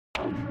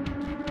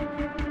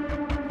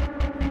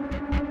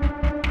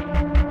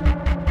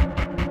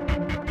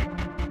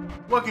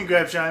Welcome,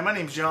 Grab Shine. My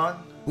name's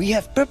John. We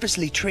have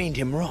purposely trained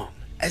him wrong,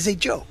 as a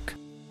joke.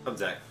 I'm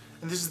Zach.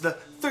 And this is the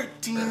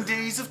 13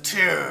 Days of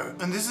Terror.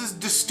 And this is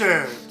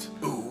Disturbed.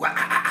 Ooh,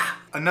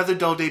 Another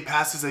dull day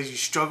passes as you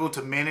struggle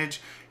to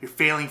manage your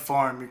failing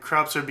farm. Your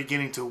crops are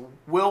beginning to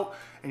wilt,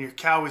 and your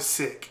cow is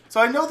sick. So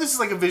I know this is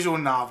like a visual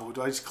novel.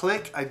 Do I just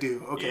click? I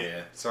do. Okay.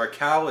 Yeah. So our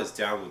cow is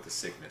down with the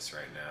sickness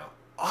right now.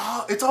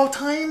 Oh, it's all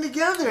tying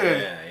together.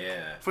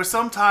 Yeah. For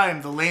some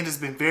time, the land has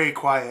been very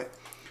quiet.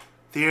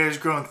 The air has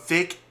grown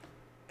thick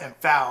and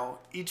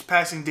foul. Each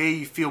passing day,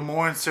 you feel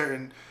more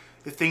uncertain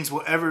if things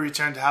will ever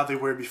return to how they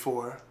were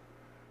before.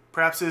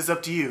 Perhaps it is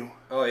up to you.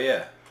 Oh,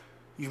 yeah.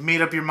 You've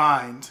made up your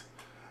mind.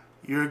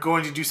 You're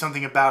going to do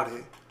something about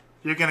it.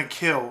 You're going to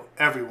kill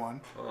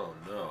everyone. Oh,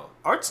 no.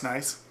 Art's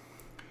nice.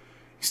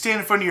 You stand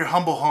in front of your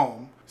humble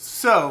home.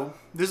 So,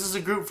 this is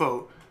a group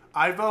vote.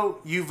 I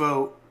vote, you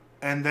vote,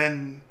 and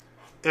then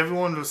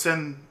everyone will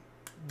send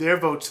their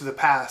votes to the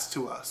past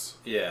to us.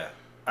 Yeah.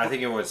 I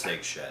think everyone's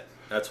saying shed.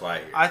 That's why I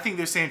hear. I think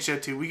they're saying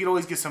shed too. We could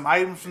always get some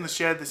items from the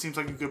shed. That seems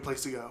like a good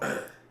place to go.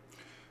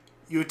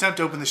 You attempt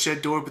to open the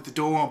shed door, but the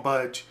door won't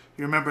budge.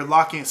 You remember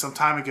locking it some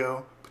time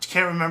ago, but you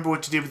can't remember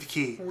what you did with the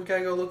key. Well, we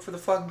gotta go look for the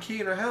fucking key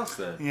in our house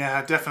then.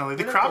 Yeah, definitely.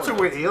 The We're not crops are going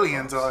where out to the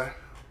aliens crops. are.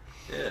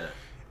 Yeah.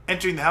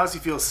 Entering the house,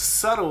 you feel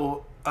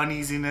subtle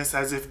uneasiness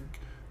as if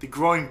the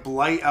growing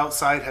blight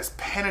outside has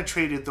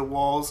penetrated the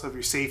walls of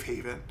your safe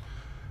haven.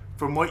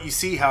 From what you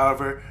see,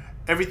 however,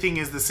 everything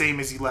is the same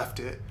as you left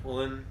it. Well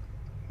then,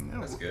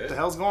 that's good. What the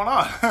hell's going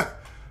on?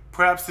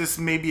 Perhaps this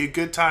may be a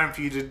good time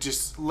for you to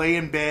just lay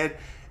in bed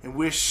and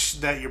wish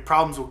that your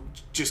problems will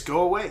just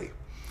go away.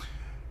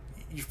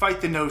 You fight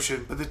the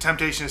notion, but the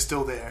temptation is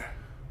still there.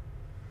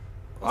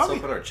 Let's Bobby.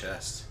 open our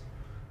chest.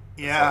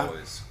 Yeah. It's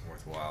always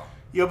worthwhile.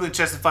 You open the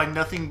chest and find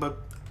nothing but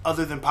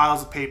other than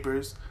piles of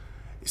papers.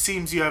 It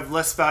seems you have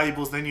less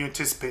valuables than you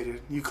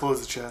anticipated. You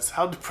close the chest.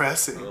 How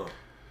depressing.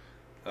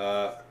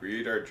 Oh.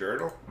 Read our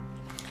journal?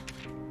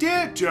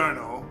 Dear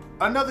Journal,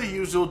 another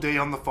usual day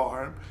on the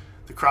farm.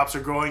 The crops are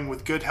growing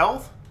with good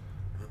health.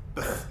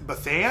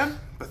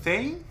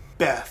 Bethane?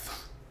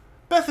 Beth.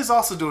 Beth is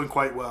also doing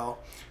quite well.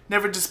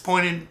 Never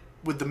disappointed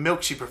with the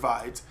milk she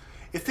provides.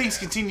 If things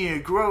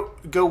continue to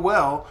go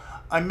well,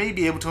 I may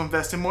be able to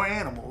invest in more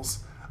animals.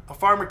 A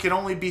farmer can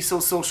only be so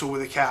social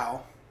with a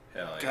cow.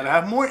 Hell yeah. Gotta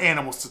have more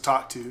animals to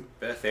talk to.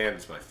 Beth Ann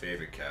is my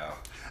favorite cow.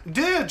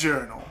 Dear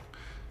Journal,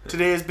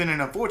 today has been an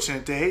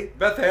unfortunate day.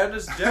 Beth Ann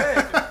is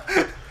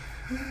dead.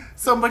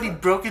 Somebody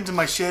broke into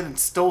my shed and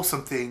stole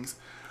some things.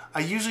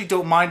 I usually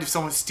don't mind if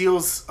someone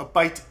steals a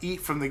bite to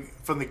eat from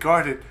the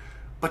garden,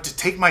 but to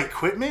take my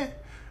equipment?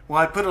 Well,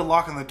 I put a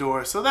lock on the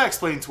door, so that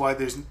explains why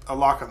there's a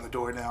lock on the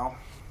door now.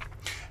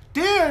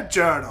 Dear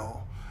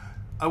Journal,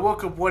 I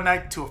woke up one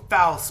night to a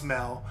foul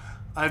smell.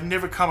 I've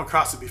never come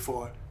across it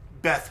before.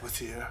 Beth was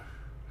here.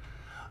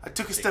 I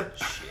took a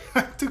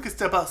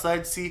step outside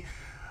to see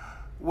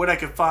what I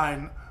could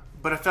find,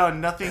 but I found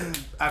nothing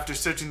after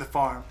searching the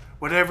farm.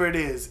 Whatever it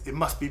is, it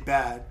must be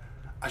bad.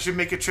 I should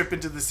make a trip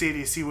into the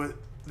city to see what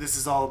this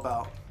is all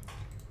about.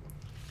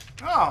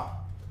 Oh,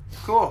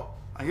 cool.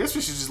 I guess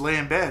we should just lay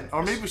in bed.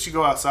 Or maybe we should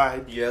go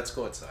outside. Yeah, let's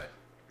go outside.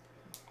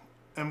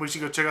 And we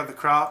should go check out the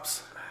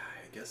crops.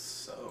 I guess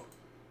so.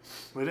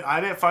 But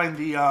I didn't find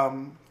the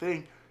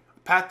thing.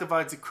 Path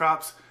divides the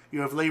crops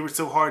you have labored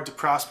so hard to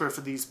prosper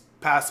for these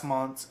past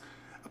months.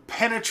 A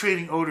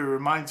penetrating odor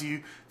reminds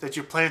you that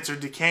your plants are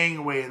decaying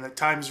away and that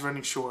time is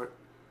running short.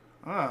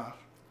 Ah.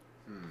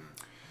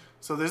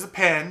 So there's a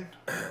pen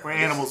where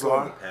animals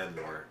are. The pen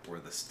where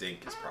the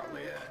stink is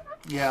probably at.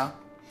 Yeah.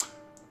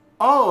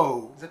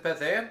 Oh, Is it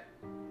Beth Ann?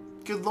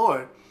 good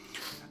lord.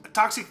 A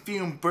toxic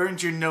fume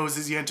burns your nose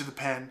as you enter the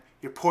pen.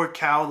 Your poor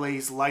cow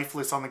lays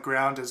lifeless on the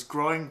ground as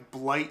growing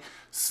blight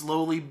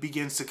slowly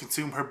begins to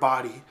consume her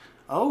body.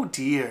 Oh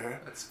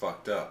dear. That's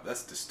fucked up.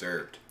 That's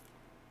disturbed.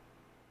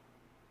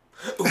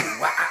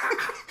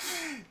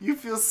 You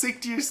feel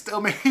sick to your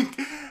stomach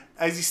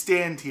as you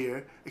stand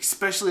here,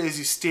 especially as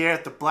you stare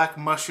at the black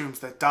mushrooms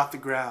that dot the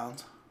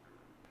ground.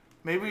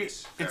 Maybe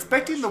Yes,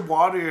 inspecting the mushroom.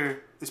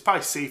 water is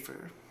probably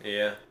safer.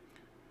 Yeah.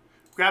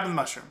 Grab the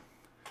mushroom.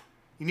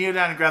 You kneel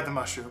down and grab the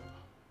mushroom.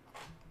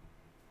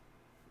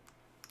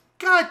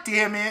 God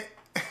damn it!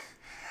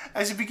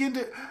 As you begin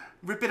to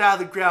rip it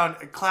out of the ground,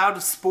 a cloud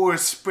of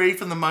spores spray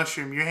from the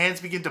mushroom. Your hands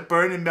begin to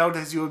burn and melt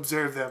as you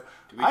observe them.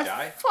 Did we I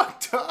die?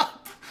 fucked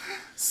up.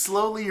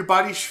 Slowly, your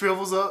body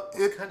shrivels up. I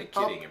was kind of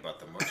kidding about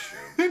the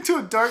mushroom. Into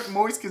a dark,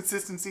 moist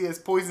consistency as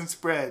poison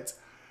spreads.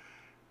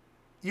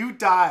 You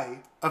die,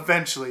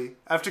 eventually,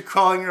 after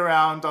crawling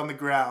around on the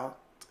ground.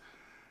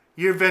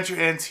 Your adventure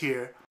ends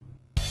here.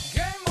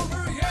 Game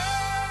over, yeah!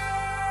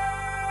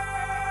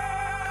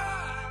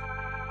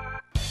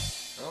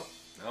 Oh,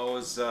 that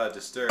was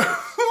disturbed.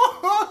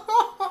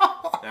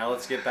 Now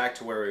let's get back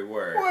to where we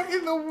were. What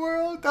in the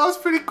world? That was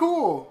pretty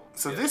cool.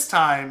 So Yeah. this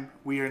time,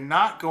 we are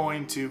not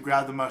going to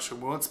grab the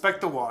mushroom. We'll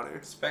inspect the water.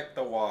 Inspect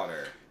the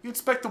water. You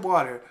inspect the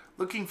water,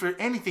 looking for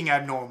anything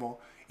abnormal.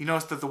 You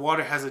notice that the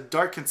water has a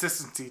dark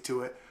consistency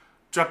to it.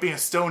 Dropping a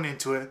stone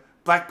into it,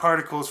 Black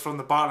particles from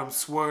the bottom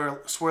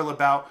swirl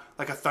about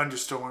like a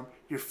thunderstorm.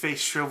 Your face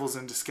shrivels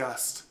in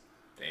disgust.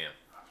 Damn.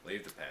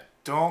 Leave the pen.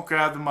 Don't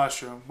grab the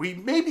mushroom. We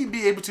maybe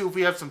be able to if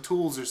we have some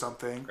tools or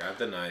something. Grab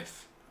the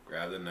knife.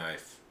 Grab the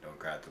knife. Don't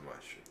grab the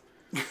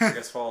mushroom. I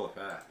guess follow the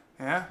path.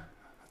 Yeah,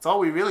 that's all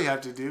we really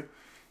have to do.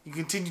 You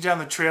continue down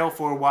the trail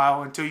for a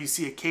while until you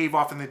see a cave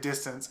off in the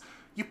distance.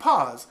 You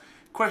pause,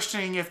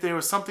 questioning if there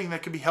was something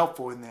that could be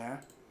helpful in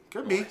there.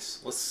 Could be. Nice.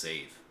 Let's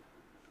save.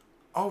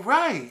 All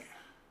right.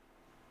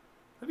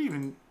 Not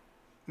even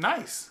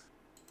nice.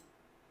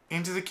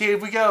 Into the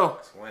cave we go.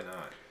 So why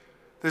not?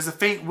 There's a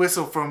faint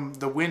whistle from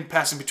the wind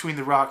passing between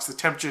the rocks. The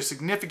temperature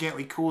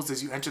significantly cools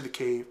as you enter the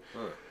cave.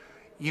 Huh.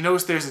 You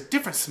notice there's a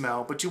different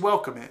smell, but you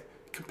welcome it,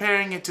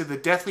 comparing it to the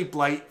deathly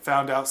blight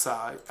found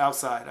outside.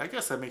 I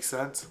guess that makes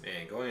sense.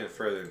 Man, going any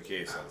further in the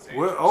cave sounds dangerous.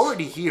 We're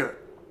already here.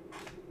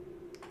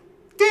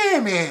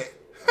 Damn it!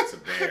 That's a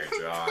bear,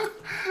 John.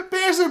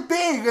 Bears are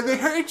big and they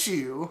hurt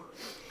you.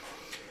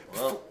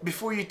 Well,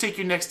 Before you take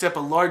your next step, a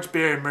large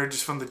bear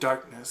emerges from the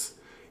darkness.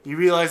 You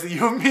realize that you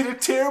have made a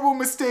terrible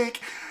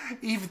mistake,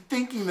 even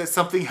thinking that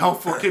something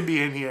helpful can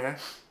be in here.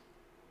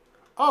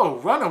 Oh,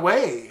 run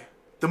away.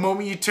 The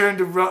moment you turn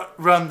to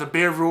run, the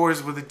bear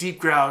roars with a deep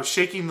growl,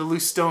 shaking the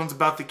loose stones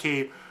about the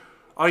cave.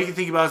 All you can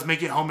think about is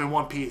making it home in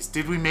one piece.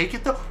 Did we make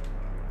it though?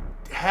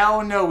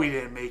 Hell no, we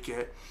didn't make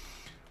it.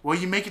 Well,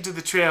 you make it to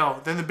the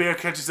trail, then the bear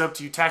catches up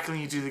to you,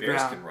 tackling you to the bears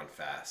ground. can run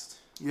fast.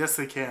 Yes,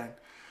 they can.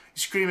 You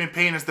scream in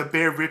pain as the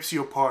bear rips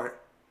you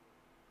apart.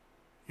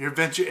 Your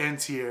adventure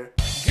ends here.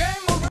 Game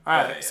over.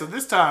 Alright, Yeah. so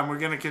this time we're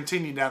going to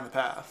continue down the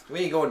path. We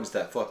ain't going into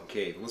that fucking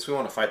cave unless we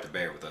want to fight the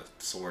bear with a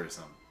sword or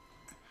something.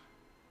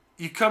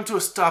 You come to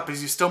a stop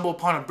as you stumble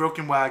upon a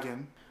broken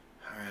wagon.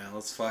 Alright,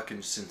 let's fucking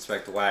just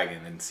inspect the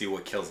wagon and see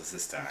what kills us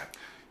this time.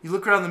 You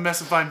look around the mess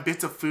and find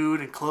bits of food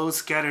and clothes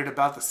scattered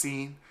about the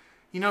scene.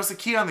 You notice a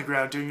key on the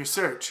ground during your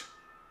search.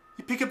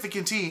 You pick up the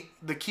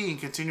key and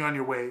continue on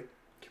your way.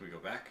 Can we go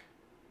back?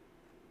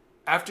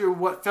 After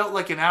what felt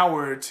like an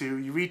hour or two,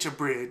 you reach a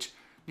bridge.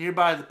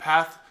 Nearby the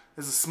path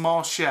is a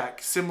small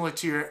shack, similar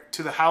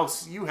to the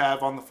house you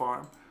have on the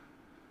farm.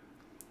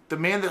 The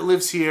man that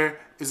lives here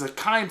is a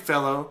kind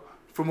fellow,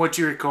 from what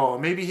you recall.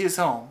 Maybe he is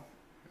home.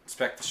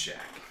 Inspect the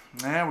shack.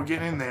 Yeah, we're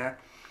getting in there.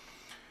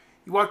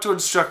 You walk toward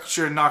the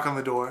structure and knock on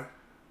the door.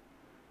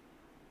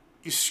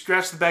 You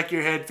scratch the back of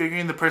your head,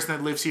 figuring the person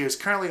that lives here is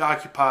currently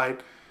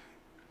occupied,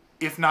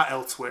 if not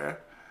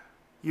elsewhere.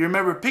 You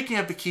remember picking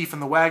up the key from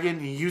the wagon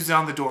and using it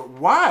on the door.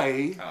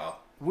 Why Oh.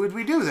 would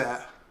we do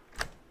that?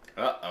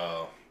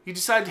 Uh-oh. You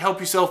decide to help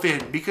yourself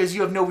in because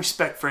you have no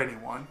respect for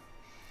anyone.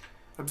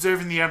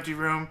 Observing the empty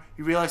room,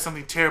 you realize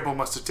something terrible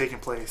must have taken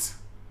place.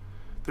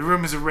 The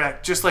room is a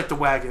wreck, just like the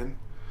wagon.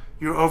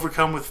 You are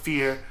overcome with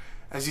fear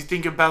as you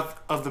think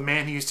of the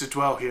man who used to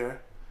dwell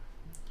here.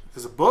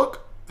 There's a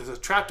book. There's a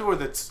trapdoor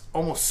that's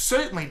almost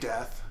certainly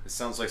death. This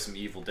sounds like some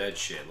Evil Dead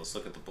shit. Let's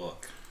look at the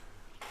book.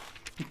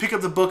 You pick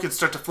up the book and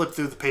start to flip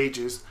through the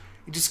pages.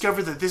 You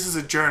discover that this is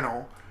a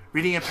journal.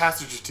 Reading a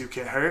passage or two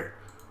can't hurt.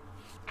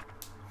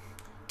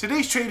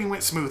 Today's trading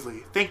went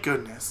smoothly, thank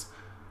goodness.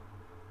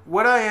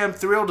 What I am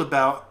thrilled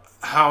about,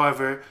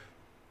 however,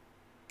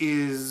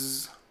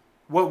 is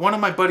what one of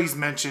my buddies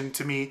mentioned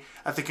to me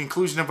at the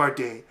conclusion of our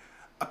day.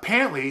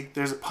 Apparently,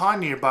 there's a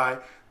pond nearby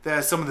that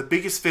has some of the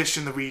biggest fish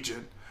in the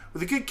region.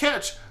 With a good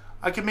catch,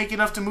 I could make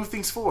enough to move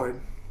things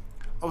forward.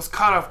 I was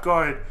caught off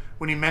guard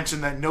when he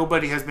mentioned that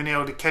nobody has been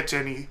able to catch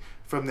any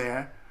from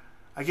there.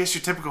 I guess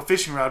your typical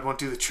fishing rod won't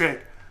do the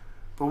trick.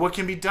 But what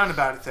can be done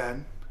about it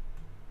then?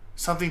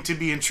 Something to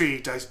be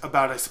intrigued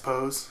about, I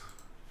suppose.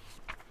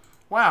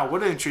 Wow,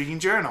 what an intriguing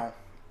journal.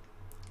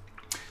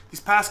 These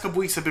past couple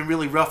weeks have been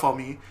really rough on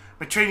me.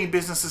 My trading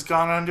business has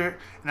gone under,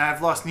 and I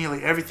have lost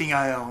nearly everything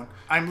I own.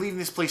 I'm leaving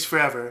this place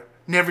forever,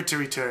 never to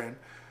return.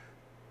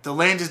 The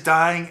land is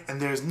dying,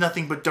 and there is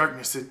nothing but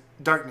darkness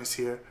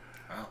here.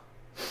 Wow.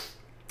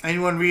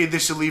 Anyone reading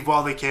this should leave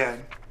while they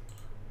can.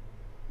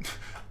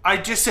 I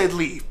just said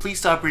leave. Please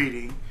stop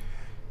reading.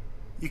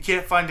 You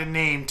can't find a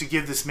name to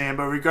give this man,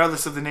 but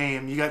regardless of the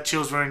name, you got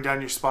chills running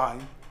down your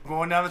spine.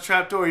 Going down the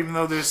trapdoor, even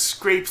though there's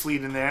scrapes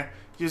leading there,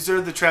 you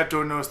observe the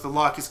trapdoor and notice the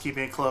lock is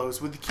keeping it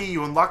closed. With the key,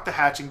 you unlock the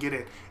hatch and get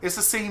in. It's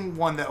the same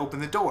one that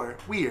opened the door.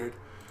 Weird.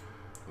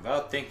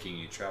 Without thinking,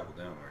 you travel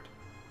downward.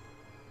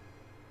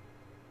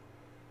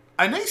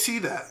 I may see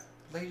that.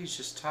 Lady's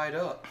just tied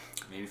up.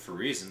 Maybe for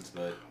reasons,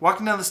 but...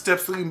 Walking down the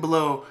steps leading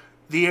below,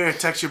 the air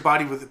attacks your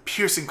body with a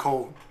piercing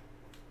cold.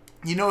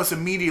 You notice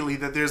immediately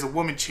that there's a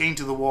woman chained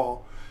to the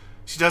wall.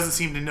 She doesn't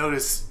seem to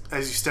notice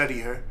as you study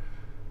her.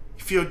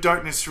 You feel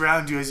darkness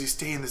surround you as you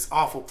stay in this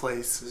awful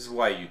place. This is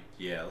why you...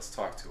 Yeah, let's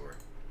talk to her.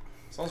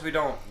 As long as we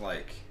don't,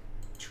 like,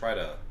 try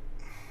to...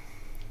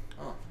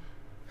 Oh.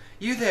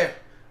 You there!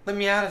 Let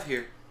me out of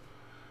here.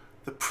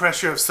 The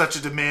pressure of such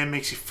a demand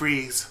makes you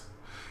freeze.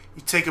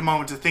 You take a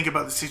moment to think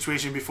about the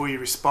situation before you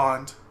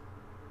respond.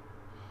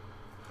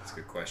 That's a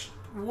good question.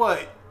 What?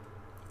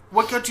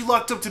 What got you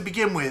locked up to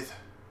begin with?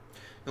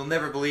 You'll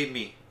never believe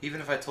me, even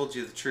if I told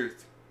you the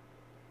truth.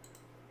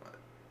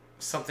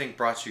 Something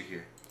brought you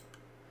here.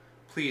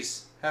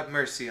 Please, have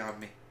mercy on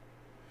me.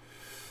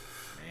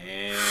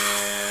 And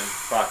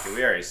fuck it,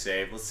 we already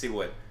saved. Let's see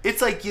what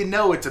It's like you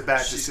know it's a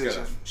bad she's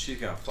decision.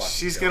 gonna fucking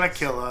She's kill gonna us.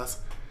 kill us.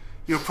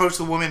 You approach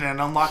the woman and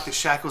unlock the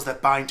shackles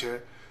that bind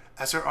her.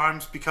 As her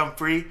arms become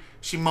free,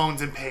 she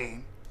moans in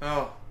pain.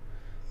 Oh,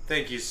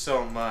 thank you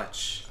so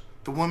much.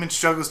 The woman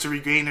struggles to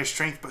regain her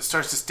strength but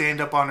starts to stand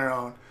up on her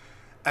own.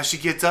 As she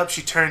gets up,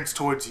 she turns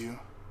towards you.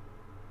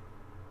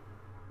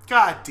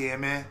 God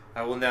damn it.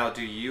 I will now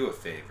do you a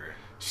favor.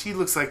 She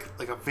looks like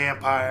a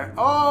vampire.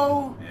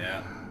 Oh!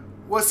 Yeah.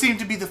 What seemed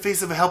to be the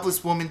face of a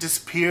helpless woman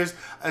disappears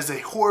as a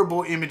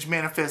horrible image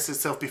manifests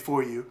itself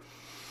before you.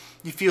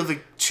 You feel the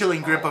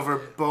chilling grip of her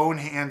bone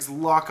hands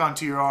lock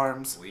onto your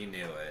arms. We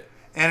knew it.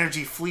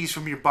 Energy flees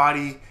from your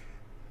body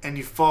and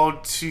you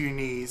fall to your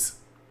knees.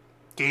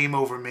 Game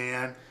over,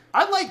 man.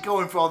 I like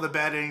going for all the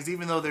bad endings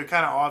even though they're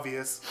kind of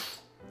obvious.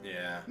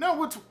 Yeah. No,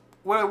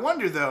 what I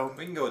wonder though.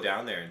 We can go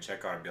down there and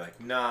check on her and be like,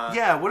 nah.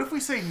 Yeah, what if we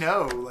say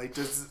no? Like,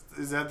 is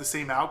that the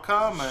same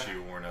outcome? She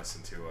warn us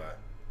into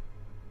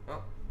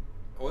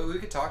well, we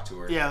could talk to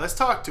her. Yeah, let's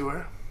talk to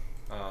her.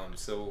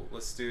 So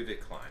let's do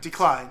decline.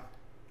 Decline.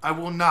 I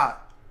will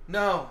not.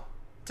 No,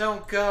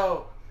 don't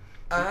go.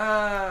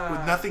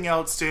 With nothing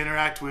else to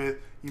interact with,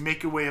 you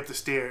make your way up the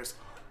stairs.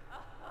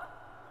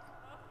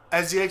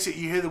 As you exit,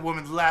 you hear the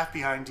woman laugh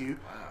behind you.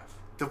 Wow.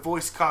 The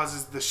voice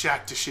causes the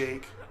shack to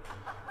shake.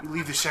 You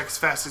leave the shack as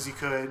fast as you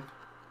could.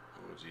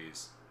 Oh,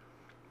 jeez.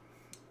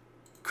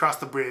 Cross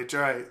the bridge.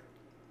 Alright.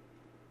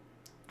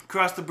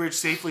 Cross the bridge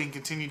safely and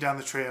continue down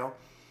the trail.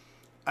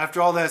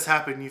 After all that has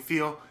happened, you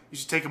feel you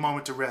should take a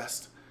moment to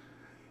rest.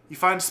 You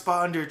find a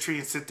spot under a tree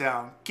and sit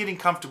down. Getting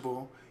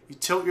comfortable, you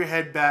tilt your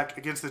head back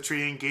against the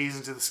tree and gaze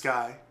into the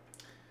sky.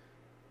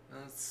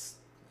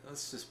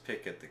 Let's just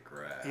pick at the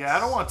grass. Yeah, I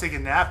don't want to take a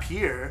nap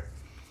here.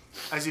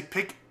 As you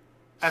pick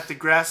at the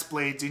grass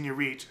blades in your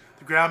reach,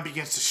 the ground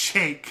begins to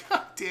shake.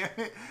 God damn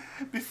it.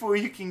 Before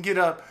you can get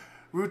up,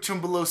 roots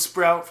from below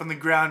sprout from the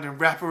ground and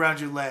wrap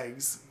around your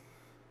legs.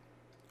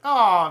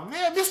 Aw,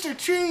 man, Mr.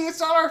 Tree, it's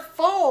not our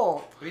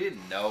fault. We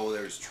didn't know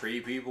there was tree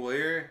people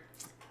here.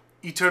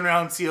 You turn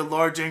around and see a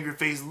large angry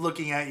face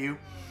looking at you.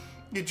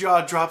 Your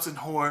jaw drops in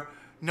horror.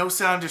 No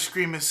sound or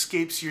scream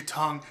escapes your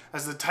tongue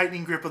as the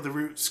tightening grip of the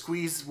root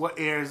squeezes what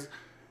air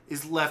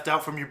is left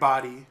out from your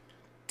body.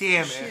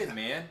 Damn it. Shit,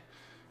 man.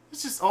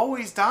 It's just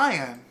always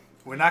dying.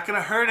 We're not going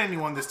to hurt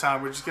anyone this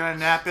time. We're just going to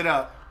nap it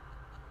up.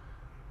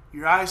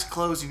 Your eyes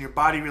close and your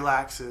body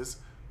relaxes.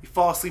 You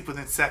fall asleep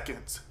within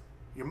seconds.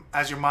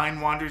 As your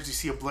mind wanders, you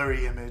see a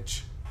blurry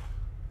image.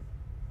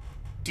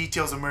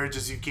 Details emerge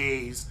as you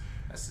gaze.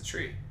 That's the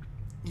tree.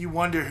 You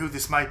wonder who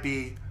this might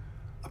be.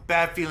 A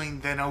bad feeling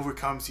then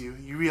overcomes you.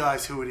 You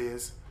realize who it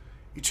is.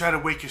 You try to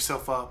wake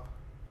yourself up.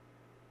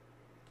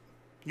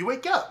 You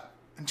wake up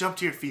and jump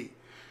to your feet.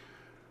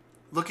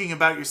 Looking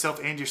about yourself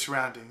and your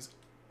surroundings,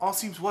 all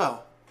seems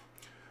well.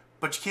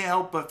 But you can't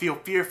help but feel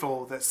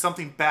fearful that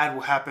something bad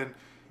will happen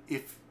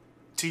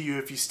to you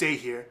if you stay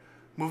here.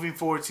 Moving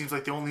forward seems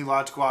like the only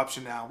logical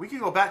option now. We can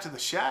go back to the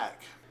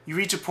shack. You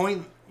reach a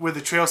point where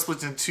the trail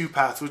splits into two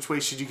paths. Which way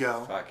should you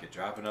go? Fuck it,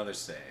 drop another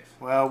save.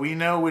 Well, we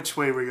know which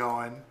way we're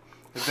going.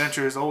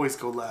 Adventurers always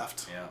go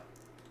left. Yeah.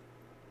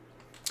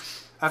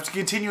 After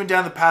continuing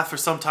down the path for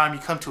some time, you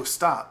come to a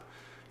stop.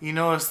 You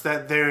notice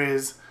that there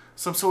is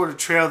some sort of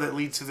trail that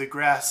leads to the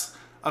grass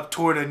up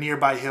toward a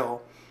nearby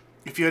hill.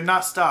 If you had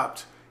not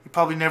stopped, you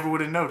probably never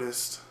would have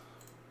noticed.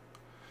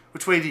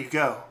 Which way do you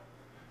go?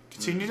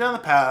 Continue down the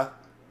path,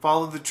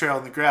 follow the trail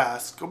in the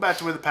grass, go back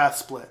to where the path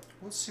split.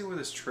 Let's see where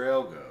this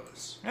trail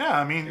goes. Yeah,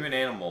 I mean, Maybe an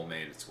animal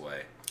made its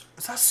way.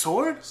 is that a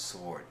sword?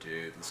 Sword,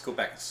 dude. Let's go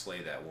back and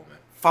slay that woman.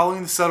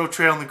 Following the subtle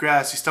trail in the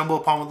grass, you stumble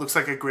upon what looks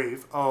like a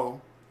grave.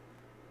 Oh,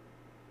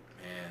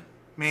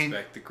 Man,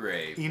 respect the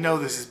grave. you know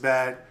this is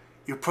bad.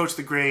 You approach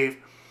the grave.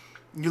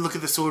 You look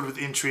at the sword with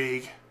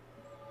intrigue.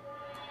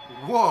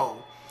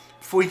 Whoa!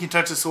 Before you can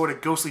touch the sword, a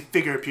ghostly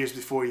figure appears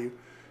before you.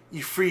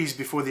 You freeze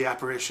before the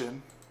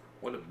apparition.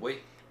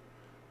 Wait.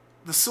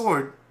 The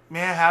sword.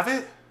 May I have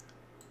it?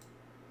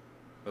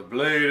 The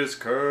blade is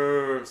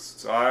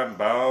cursed. I am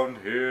bound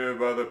here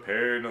by the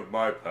pain of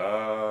my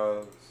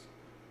past.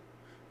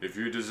 If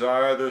you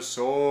desire the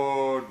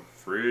sword,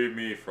 free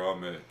me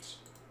from it.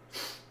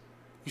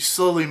 You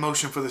slowly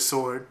motion for the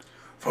sword.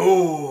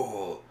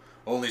 Fool!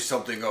 Only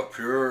something of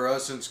pure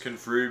essence can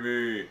free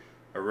me.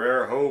 A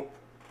rare hope,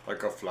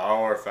 like a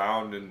flower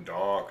found in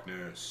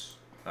darkness.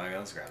 Okay,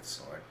 let's grab the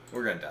sword.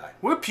 We're gonna die.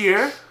 We're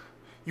pure.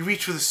 You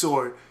reach for the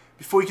sword.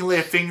 Before you can lay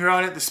a finger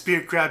on it, the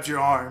spirit grabs your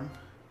arm.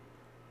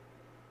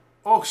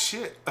 Oh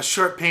shit. A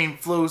sharp pain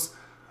flows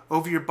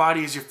over your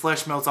body as your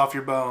flesh melts off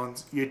your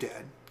bones. You're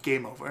dead.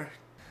 Game over.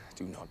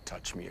 Do not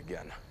touch me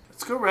again.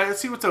 Let's go right. Let's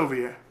see what's over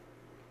here.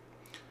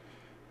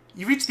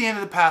 You reach the end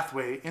of the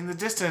pathway. In the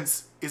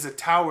distance is a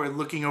tower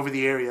looking over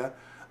the area.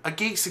 A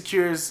gate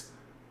secures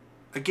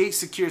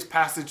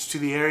passage to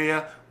the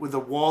area with a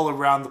wall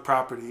around the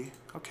property.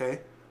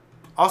 Okay.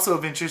 Also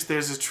of interest,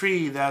 there's a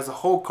tree that has a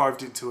hole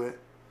carved into it.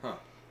 Huh.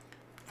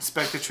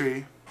 Inspect the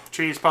tree. The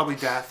tree is probably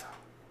death.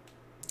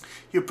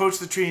 You approach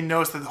the tree and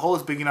notice that the hole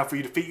is big enough for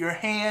you to fit your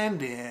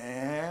hand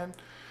in.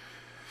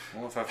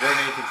 Well, if I've read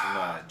anything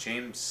from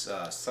James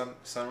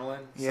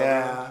Sunderland,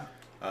 Yeah.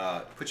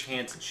 put your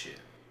hands in shit.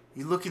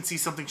 You look and see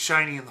something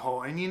shiny in the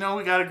hole, and you know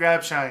we gotta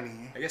grab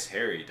shiny. I guess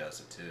Harry does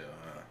it too.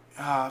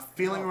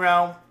 Feeling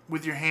around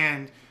with your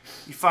hand,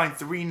 you find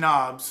 3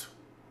 knobs.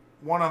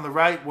 One on the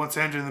right, one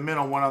centered in the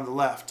middle, one on the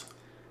left.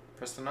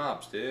 Press the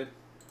knobs, dude.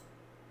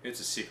 It's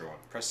a secret one.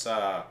 Press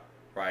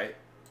right,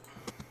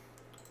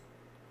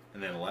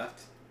 and then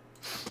left,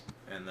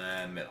 and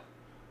then middle.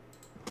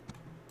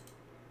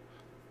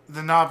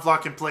 The knobs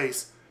lock in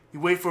place.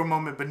 You wait for a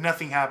moment, but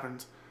nothing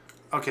happens.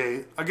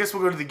 Okay, I guess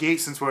we'll go to the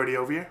gate since we're already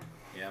over here.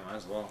 Yeah, might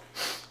as well.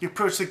 You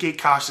approach the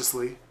gate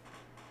cautiously.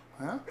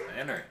 Huh?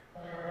 Enter.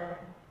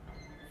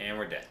 And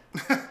we're dead.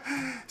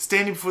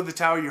 Standing before the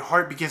tower, your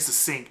heart begins to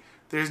sink.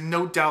 There's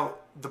no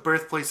doubt the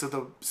birthplace of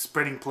the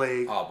spreading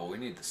plague. Oh, but we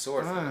need the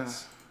sword for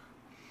this.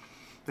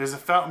 There's a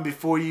fountain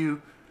before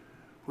you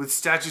with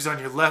statues on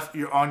your left,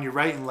 on your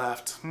right and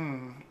left.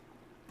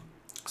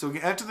 So we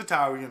can enter the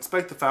tower, we can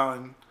inspect the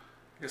fountain.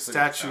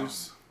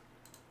 Statues.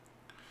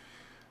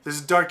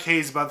 There's a dark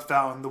haze about the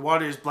fountain. The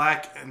water is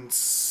black and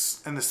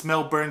the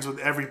smell burns with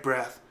every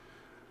breath.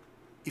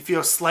 You feel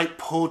a slight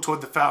pull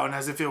toward the fountain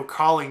as if it were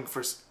calling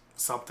for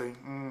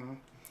something.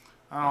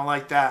 I don't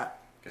like that.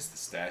 Guess the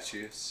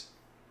statues.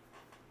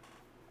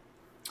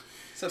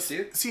 What's up,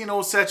 dude? See an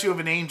old statue of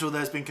an angel that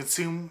has been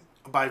consumed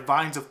by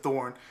vines of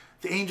thorn.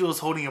 The angel is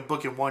holding a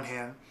book in one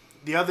hand.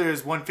 The other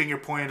is one finger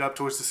pointed up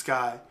towards the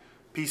sky.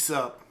 Peace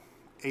up.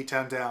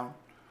 A-Town down.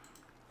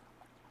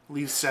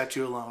 Leave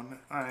statue alone.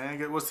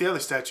 Alright, what's the other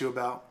statue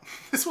about?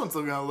 This one's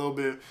looking a little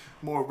bit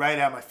more right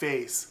at my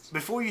face.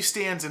 Before you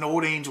stands an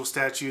old angel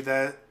statue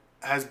that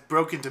has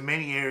broken into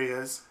many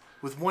areas.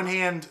 With one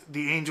hand,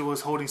 the angel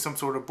is holding some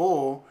sort of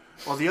bowl,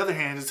 while the other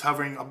hand is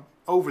hovering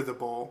over the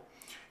bowl.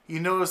 You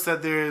notice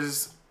that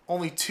there's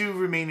only 2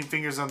 remaining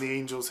fingers on the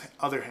angel's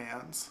other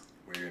hands.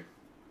 Weird.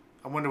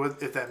 I wonder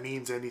if that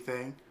means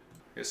anything.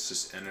 I guess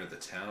just enter the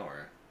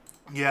tower.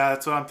 Yeah,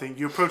 that's what I'm thinking.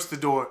 You approach the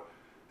door.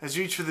 As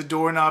you reach for the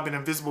doorknob, an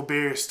invisible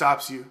barrier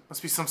stops you.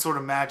 Must be some sort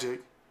of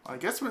magic. Well, I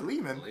guess we're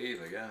leaving.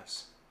 Leave, I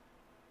guess.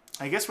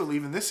 I guess we're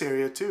leaving this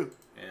area too.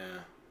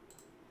 Yeah.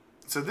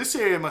 So this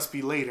area must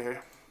be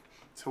later.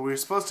 So we're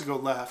supposed to go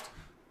left.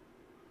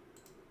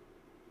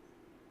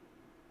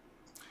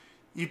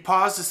 You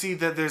pause to see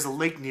that there's a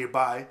lake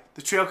nearby.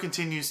 The trail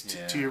continues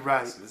to your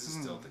right. So this is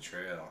still the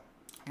trail.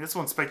 I guess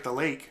we'll inspect the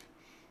lake.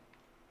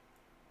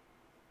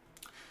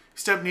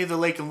 Step near the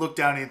lake and look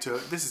down into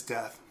it. This is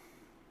death.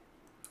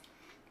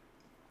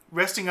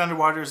 Resting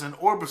underwater is an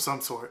orb of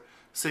some sort,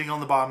 sitting on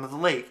the bottom of the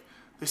lake.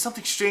 There's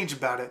something strange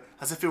about it,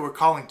 as if it were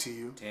calling to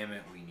you. Damn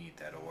it, we need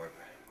that orb.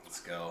 Let's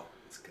go.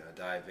 Let's go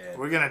dive in.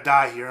 We're gonna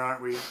die here,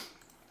 aren't we?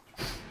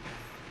 You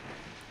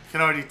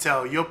can already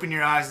tell. You open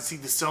your eyes and see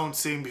the stone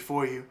sitting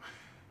before you.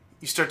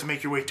 You start to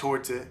make your way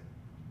towards it.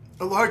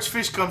 A large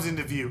fish comes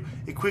into view.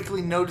 It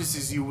quickly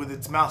notices you with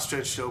its mouth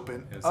stretched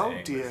open. It's Oh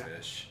an dear.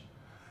 anglerfish.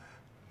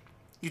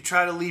 You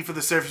try to leave for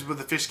the surface, but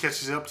the fish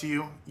catches up to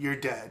you. You're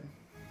dead.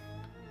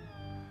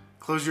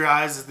 Close your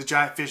eyes as the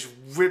giant fish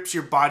rips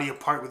your body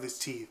apart with its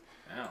teeth.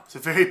 Ow. It's a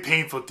very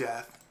painful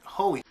death.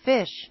 Holy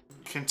Fish.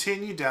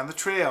 Continue down the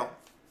trail.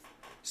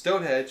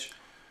 Stonehenge.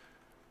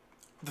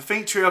 The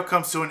faint trail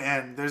comes to an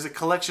end. There's a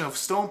collection of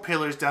stone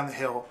pillars down the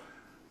hill.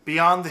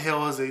 Beyond the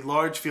hill is a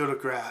large field of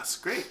grass.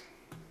 Great.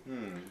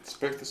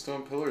 Inspect the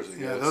stone pillars, I guess.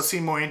 Yeah, those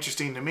seem more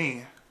interesting to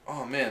me.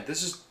 Oh man,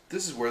 this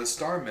is where the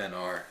Starmen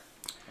are.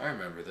 I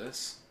remember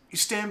this. You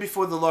stand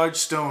before the large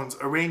stones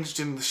arranged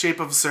in the shape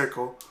of a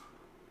circle.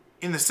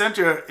 In the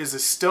center is a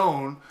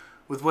stone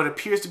with what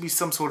appears to be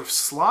some sort of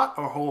slot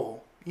or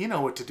hole. You know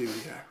what to do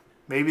here.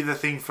 Maybe the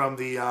thing from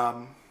the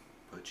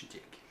What'd you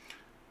take?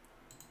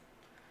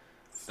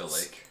 The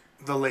lake.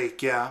 The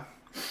lake, yeah.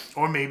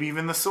 Or maybe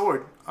even the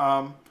sword.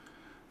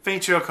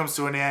 Faint trail comes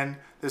to an end.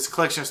 There's a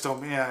collection of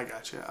stone. Yeah, I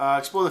got you.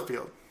 Explore the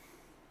field.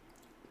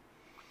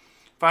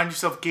 Find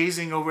yourself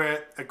gazing over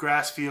at a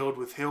grass field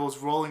with hills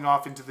rolling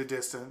off into the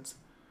distance.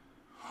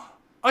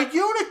 A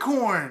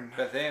unicorn!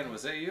 Beth Ann,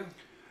 was that you?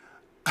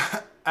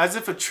 As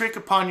if a trick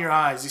upon your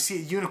eyes, you see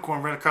a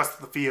unicorn run across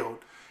the field.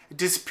 It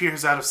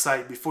disappears out of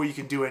sight before you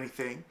can do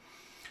anything.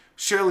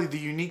 Surely the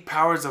unique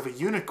powers of a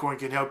unicorn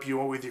can help you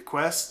with your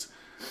quest.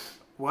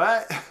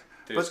 What?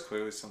 There's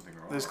clearly something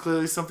wrong. There's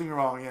clearly something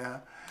wrong, yeah.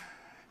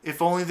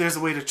 If only there's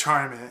a way to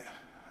charm it.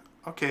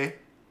 Okay.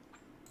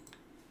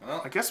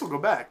 Well, I guess we'll go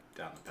back.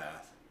 down the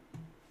path.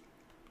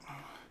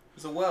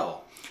 There's a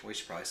well. We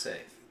should probably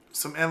save.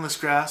 Some endless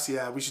grass.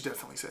 Yeah, we should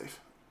definitely save.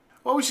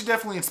 Well, we should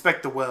definitely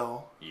inspect the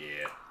well.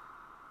 Yeah.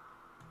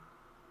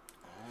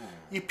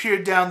 You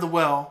peer down the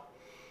well.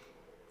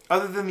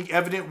 Other than the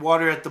evident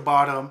water at the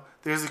bottom,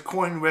 there's a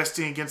coin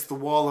resting against the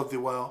wall of the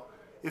well.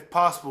 If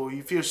possible,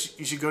 you feel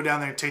you should go down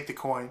there and take the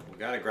coin. We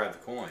gotta grab the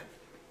coin.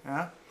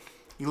 Yeah?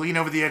 You lean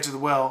over the edge of the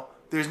well.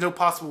 There's no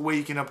possible way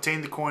you can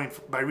obtain the coin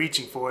by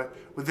reaching for it.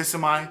 With this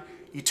in mind,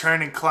 you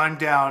turn and climb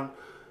down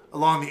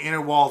along the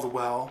inner wall of the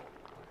well.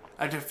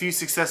 After a few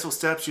successful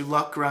steps, your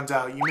luck runs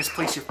out. You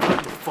misplace your foot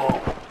and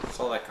fall.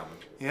 Saw that coming.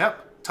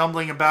 Yep.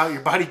 Tumbling about,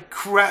 your body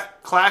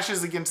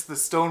clashes against the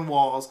stone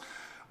walls.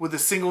 With a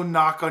single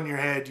knock on your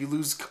head, you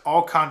lose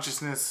all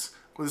consciousness.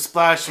 With a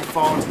splash, you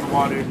fall into the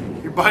water.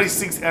 Your body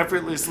sinks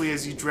effortlessly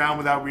as you drown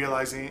without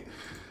realizing it.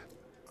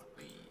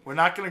 We're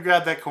not going to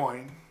grab that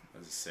coin.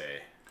 What does it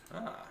say?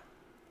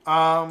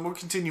 We'll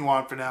continue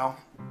on for now.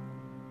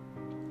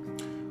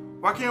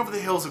 Walking over the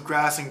hills of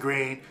grass and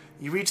grain,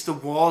 you reach the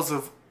walls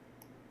of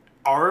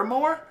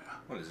Aramor.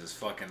 What is this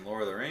fucking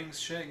Lord of the Rings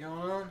shit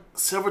going on?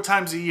 Several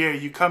times a year,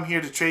 you come here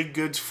to trade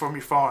goods from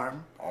your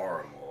farm.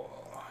 Armor.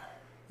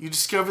 You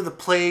discover the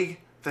plague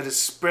that has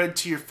spread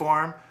to your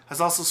farm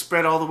has also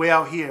spread all the way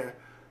out here.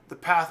 The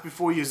path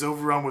before you is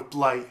overrun with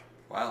blight.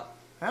 Wow.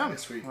 Yeah, I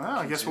guess we're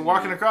continue.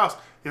 walking across.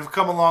 You have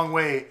come a long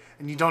way,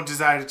 and you don't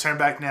desire to turn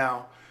back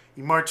now.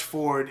 You march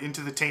forward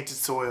into the tainted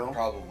soil.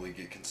 Probably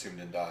get consumed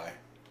and die.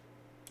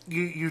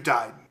 You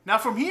died. Now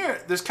from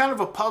here, there's kind of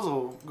a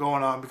puzzle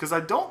going on because I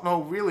don't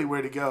know really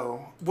where to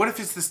go. What if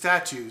it's the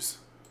statues?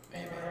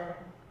 Maybe.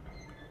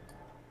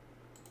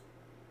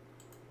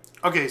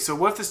 Okay, so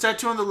what if the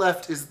statue on the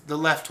left is the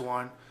left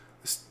one?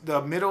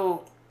 The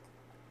middle,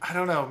 I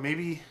don't know,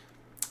 maybe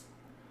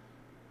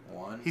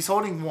One. he's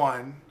holding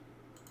one,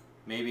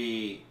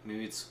 Maybe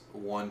it's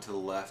one to the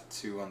left,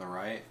 two on the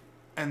right.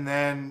 and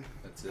then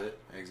That's it.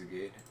 Exit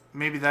gate.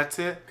 maybe that's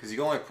it. Because you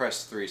can only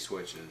press 3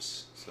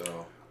 switches.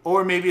 So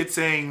Or maybe it's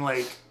saying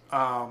like,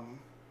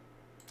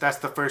 that's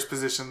the first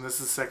position, this is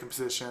the second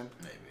position.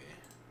 maybe.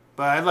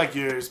 But I like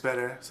yours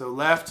better. So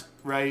left,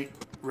 right,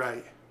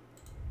 right.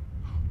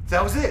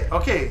 That was it.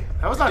 Okay,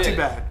 that was not You too did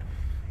it. bad.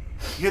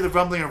 You hear the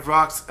rumbling of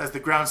rocks as the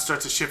ground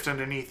starts to shift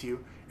underneath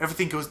you.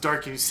 Everything goes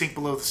dark and you sink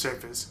below the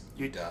surface.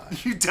 You die.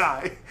 You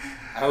die.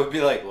 I would be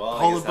like, well,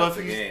 Hole I guess above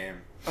that's the you. game.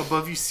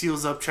 Above you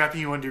seals up,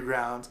 trapping you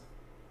underground.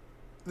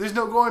 There's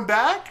no going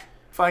back?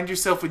 Find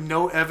yourself with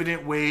no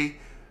evident way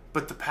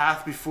but the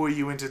path before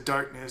you into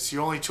darkness.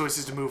 Your only choice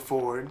is to move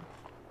forward.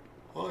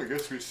 Well, I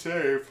guess we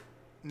save.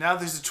 Now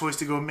there's a choice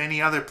to go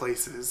many other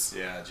places.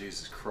 Yeah,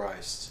 Jesus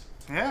Christ.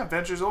 Yeah,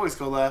 adventures always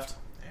go left.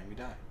 And we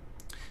die.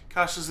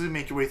 Cautiously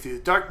make your way through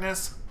the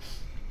darkness.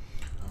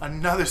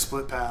 Another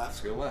split path.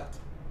 Let's go left.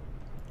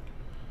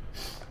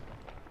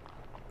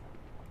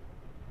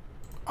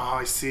 Oh,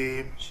 I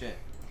see. Shit.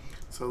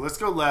 So let's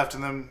go left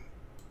and then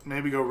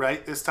maybe go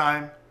right this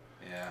time.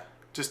 Yeah.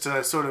 Just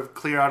to sort of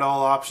clear out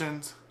all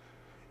options.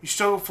 You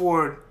struggle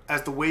forward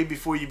as the way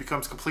before you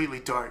becomes completely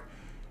dark.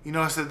 You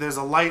notice that there's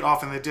a light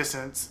off in the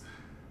distance,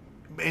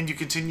 and you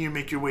continue to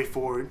make your way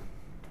forward.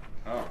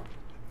 Oh.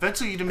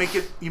 Eventually, you make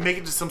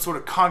it to some sort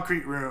of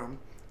concrete room.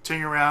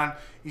 Turning around,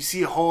 you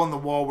see a hole in the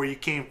wall where you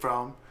came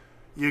from.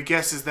 Your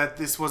guess is that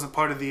this wasn't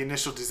part of the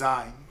initial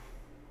design.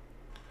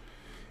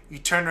 You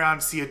turn around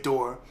and see a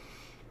door.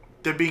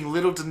 There being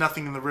little to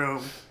nothing in the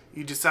room,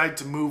 you decide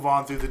to move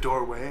on through the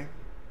doorway.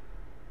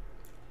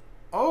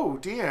 Oh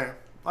dear,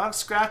 a lot of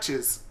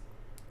scratches.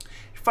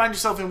 You find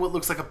yourself in what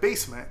looks like a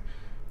basement.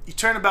 You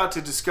turn about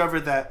to discover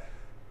that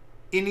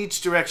in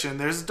each direction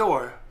there's a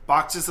door.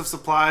 Boxes of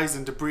supplies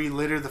and debris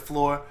litter the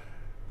floor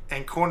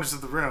and corners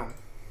of the room.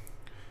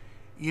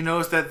 You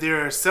notice that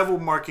there are several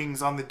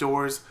markings on the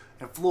doors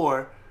and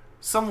floor,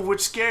 some of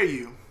which scare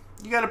you.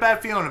 You got a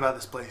bad feeling about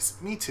this place.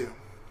 Me too.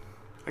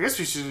 I guess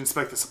we should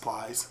inspect the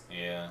supplies.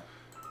 Yeah.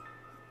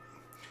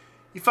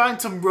 You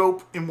find some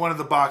rope in one of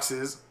the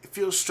boxes. It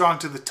feels strong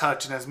to the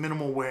touch and has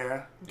minimal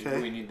wear.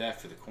 Maybe we need that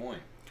for the coin.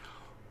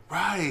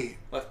 Right.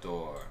 Left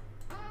door.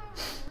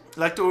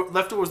 Left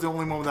door was the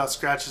only one without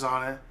scratches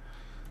on it.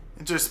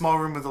 Enter a small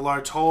room with a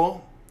large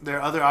hole. There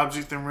are other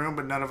objects in the room,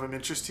 but none of them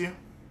interest you.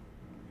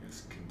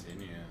 Let's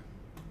continue.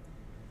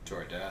 To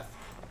our death.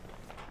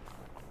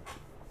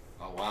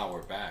 Oh wow,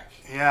 we're back.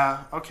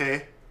 Yeah,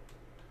 okay.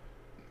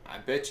 I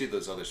bet you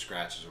those other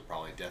scratches were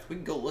probably death. We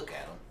can go look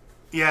at them.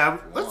 Yeah,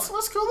 Why?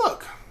 let's go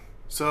look.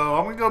 So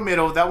I'm gonna go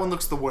middle. That one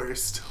looks the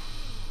worst.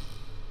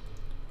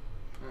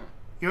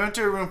 You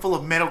enter a room full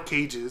of metal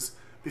cages.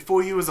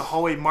 Before you is a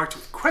hallway marked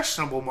with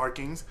questionable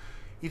markings.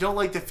 You don't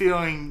like the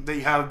feeling that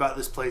you have about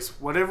this place.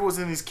 Whatever was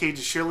in these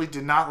cages surely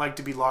did not like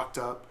to be locked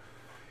up.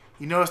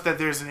 You notice that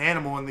there's an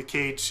animal in the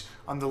cage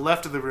on the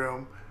left of the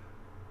room,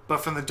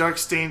 but from the dark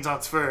stains on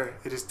its fur,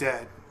 it is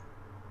dead.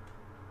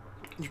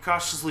 You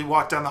cautiously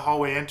walk down the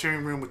hallway, entering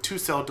a room with 2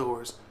 cell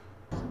doors.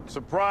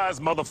 Surprise,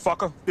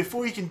 motherfucker.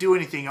 Before you can do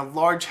anything, a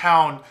large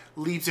hound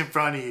leaps in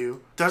front of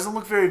you. Doesn't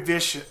look very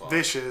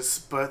vicious,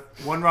 but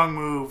one wrong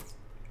move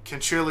can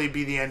surely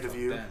be the end of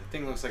you. That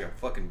thing looks like a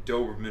fucking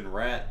Doberman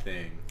rat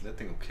thing. That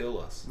thing will kill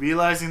us.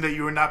 Realizing that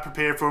you are not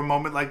prepared for a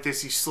moment like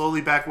this, you slowly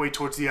back away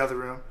towards the other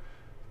room.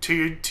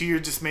 To your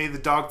dismay, the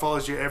dog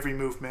follows your every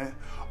movement.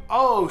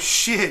 Oh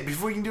shit!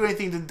 Before you can do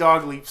anything, the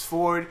dog leaps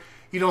forward.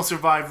 You don't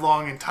survive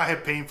long and die a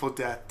painful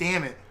death.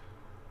 Damn it.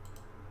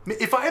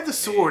 If I had the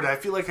sword, I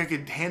feel like I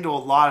could handle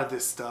a lot of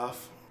this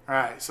stuff.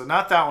 Alright, so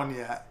not that one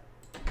yet.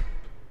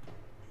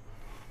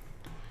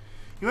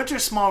 You enter a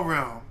small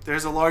room.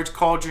 There's a large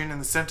cauldron in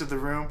the center of the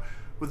room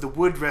with the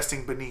wood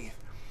resting beneath.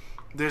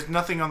 There's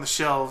nothing on the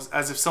shelves,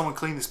 as if someone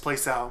cleaned this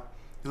place out.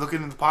 You look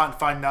into the pot and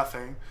find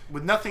nothing.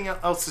 With nothing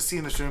else to see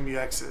in this room, you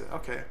exit.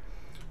 Okay.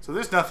 So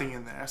there's nothing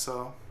in there,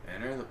 so...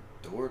 Enter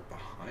the door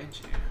behind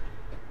you.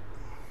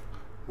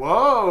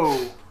 Whoa!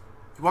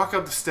 You walk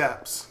up the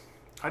steps.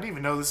 I didn't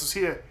even know this was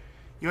here.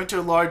 You enter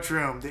a large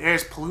room. The air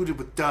is polluted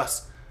with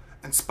dust,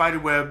 and spider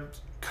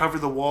webs cover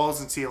the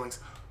walls and ceilings.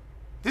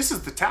 This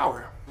is the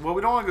tower. Well,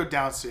 we don't want to go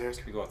downstairs.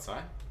 Can we go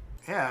outside?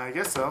 Yeah, I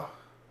guess so.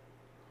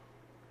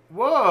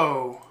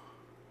 Whoa!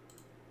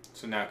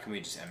 So now can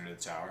we just enter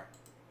the tower?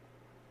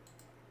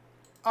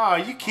 Oh, are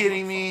you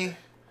kidding me?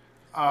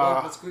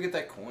 Well, let's go get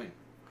that coin,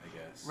 I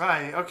guess.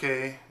 Right,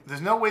 okay.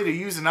 There's no way to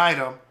use an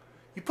item.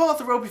 You pull out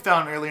the rope you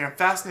found earlier and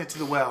fasten it to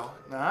the well.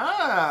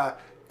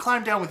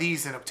 Climb down with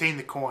ease and obtain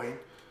the coin.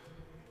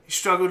 You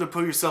struggle to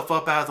pull yourself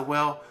up out of the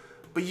well,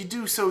 but you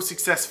do so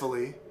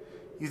successfully.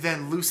 You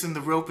then loosen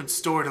the rope and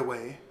store it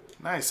away.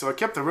 Nice, so I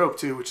kept the rope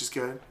too, which is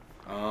good.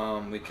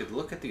 We could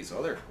look at these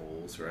other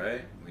holes,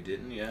 right? We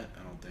didn't yet,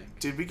 I don't think.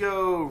 Did we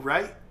go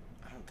right?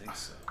 I don't think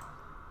so.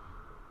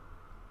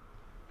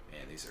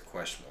 Man, these are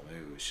questionable.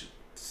 Maybe we should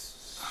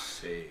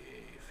save.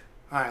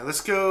 Alright,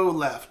 let's go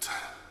left.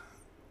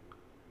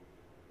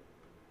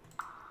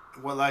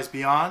 What lies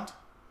beyond?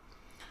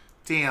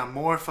 Damn,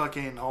 more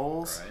fucking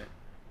holes. Right.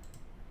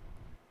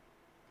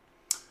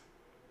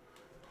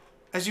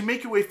 As you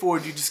make your way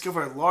forward, you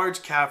discover a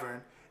large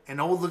cavern. An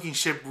old-looking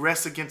ship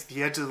rests against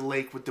the edge of the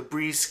lake with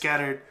debris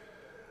scattered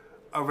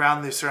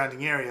around the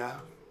surrounding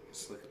area.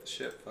 Let's look at the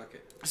ship. Fuck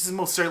it. This is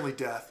most certainly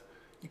death.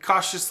 You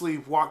cautiously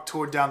walk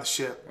toward down the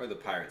ship. Or the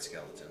pirate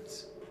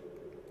skeletons.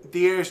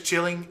 The air is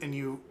chilling, and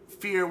you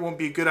fear it won't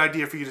be a good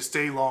idea for you to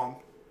stay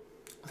long.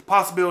 The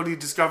possibility of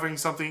discovering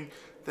something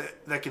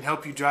that can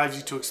help you drives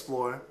you to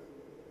explore.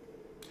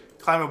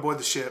 Climb aboard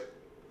the ship.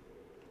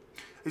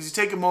 As you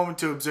take a moment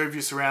to observe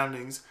your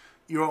surroundings,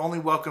 you are only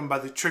welcomed by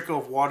the trickle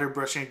of water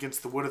brushing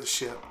against the wood of the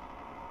ship.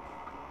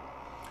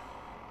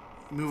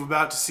 You move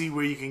about to see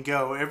where you can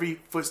go. Every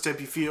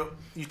footstep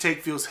you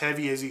take feels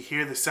heavy as you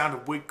hear the sound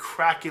of wood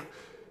cracking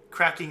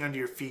under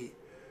your feet.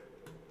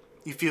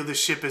 You feel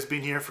this ship has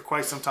been here for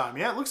quite some time.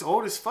 Yeah, it looks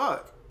old as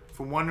fuck.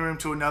 From one room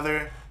to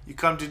another, you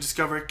come to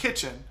discover a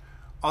kitchen.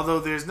 Although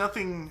there's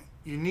nothing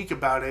unique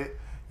about it,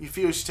 you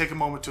feel you should take a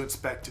moment to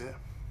inspect it.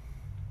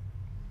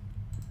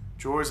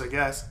 Drawers, I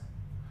guess.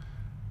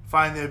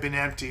 Find they've been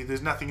empty.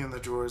 There's nothing in the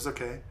drawers.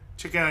 Okay.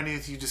 Checking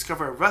underneath, you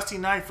discover a rusty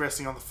knife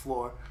resting on the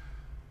floor.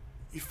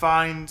 You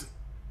find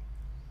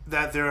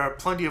that there are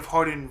plenty of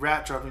hardened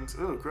rat droppings.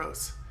 Ooh,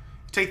 gross.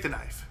 You take the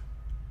knife.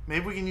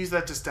 Maybe we can use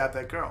that to stab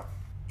that girl.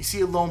 You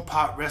see a lone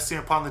pot resting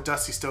upon the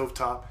dusty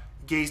stovetop.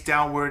 You gaze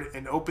downward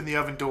and open the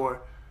oven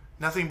door.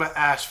 Nothing but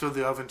ash filled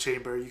the oven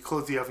chamber. You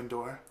close the oven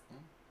door.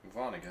 Move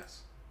on, I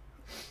guess.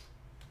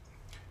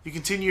 You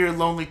continue your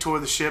lonely tour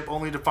of the ship,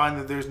 only to find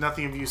that there's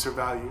nothing of use or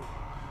value.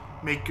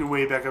 Make your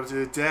way back up to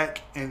the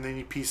deck, and then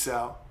you peace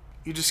out.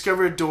 You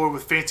discover a door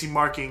with fancy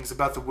markings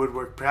about the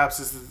woodwork. Perhaps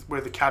this is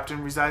where the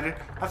captain resided.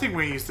 I think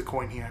we're going to use the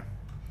coin here.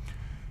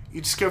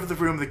 You discover the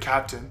room of the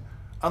captain.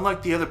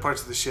 Unlike the other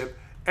parts of the ship,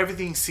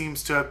 everything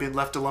seems to have been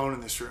left alone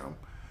in this room.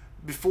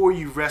 Before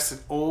you rests an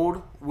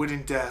old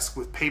wooden desk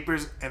with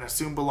papers and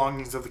assumed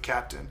belongings of the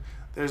captain.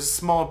 There's a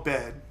small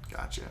bed.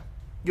 Gotcha.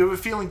 You have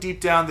a feeling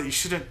deep down that you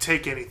shouldn't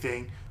take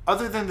anything.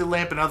 Other than the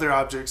lamp and other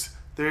objects,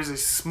 there's a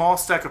small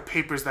stack of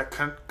papers that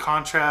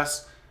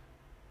contrast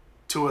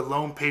to a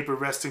lone paper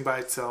resting by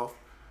itself.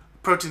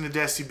 Approaching the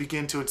desk, you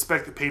begin to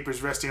inspect the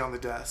papers resting on the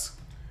desk.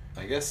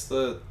 I guess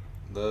the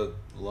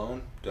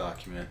loan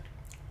document.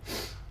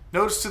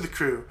 Notice to the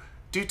crew.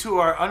 Due to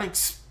our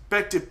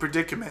unexpected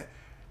predicament,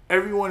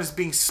 everyone is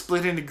being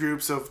split into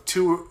groups of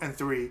 2 and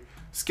 3.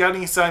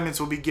 Scouting assignments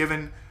will be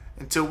given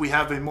until we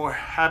have a more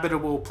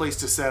habitable place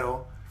to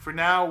settle. For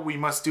now, we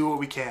must do what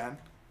we can.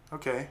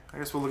 Okay, I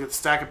guess we'll look at the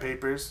stack of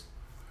papers.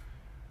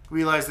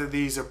 Realize that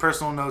these are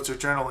personal notes or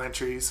journal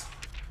entries.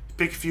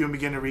 Pick a few and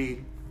begin to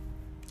read.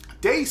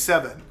 Day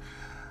 7.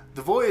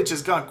 The voyage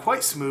has gone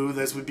quite smooth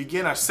as we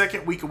begin our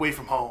second week away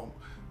from home.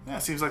 Yeah,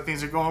 seems like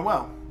things are going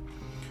well.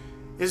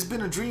 It has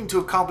been a dream to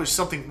accomplish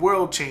something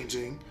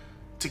world-changing.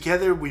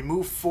 Together, we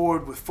move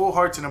forward with full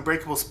hearts and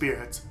unbreakable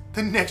spirits.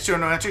 The next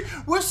journal entry,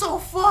 we're so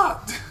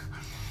fucked!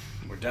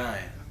 We're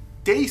dying.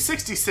 Day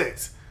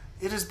 66.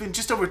 It has been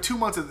just over 2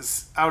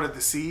 months out at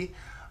the sea,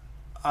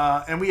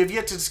 and we have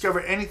yet to discover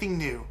anything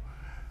new.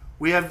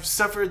 We have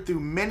suffered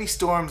through many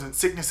storms and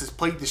sickness has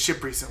plagued the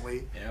ship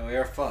recently. Yeah, we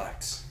are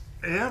fucked.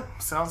 Yeah,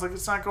 sounds like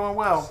it's not going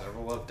well.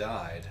 Several have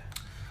died.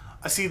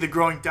 I see the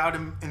growing doubt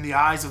in the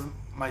eyes of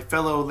my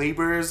fellow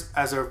laborers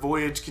as our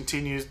voyage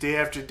continues day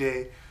after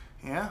day.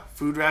 Yeah,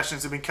 food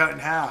rations have been cut in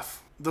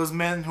half. Those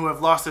men who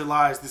have lost their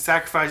lives, the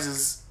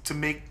sacrifices to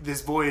make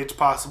this voyage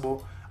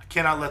possible, I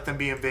cannot let them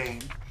be in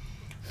vain.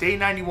 Day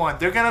 91,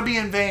 they're gonna be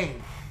in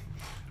vain.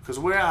 Because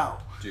we're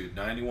out. Dude,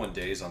 91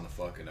 days on the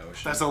fucking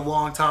ocean. That's a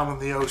long time on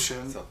the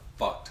ocean. That's a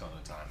fuck ton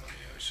of time on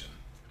the ocean.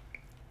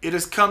 It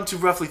has come to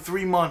roughly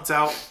 3 months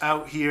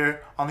out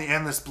here on the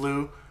endless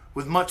blue.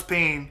 With much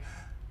pain,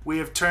 we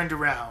have turned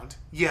around.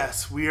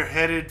 Yes, we are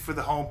headed for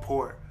the home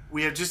port.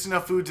 We have just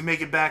enough food to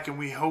make it back, and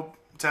we hope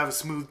to have a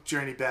smooth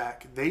journey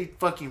back. They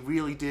fucking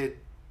really did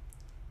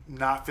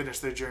not finish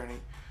their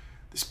journey.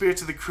 The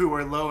spirits of the crew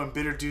are low and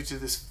bitter due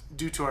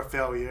to our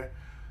failure.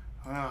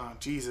 Oh,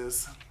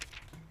 Jesus.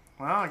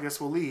 Well, I guess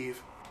we'll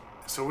leave.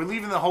 So we're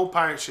leaving the whole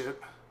pirate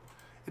ship.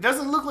 It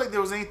doesn't look like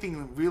there was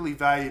anything really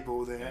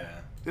valuable there. Yeah.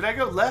 Did I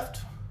go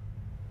left?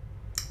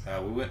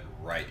 We went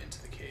right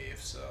into the cave,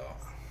 so...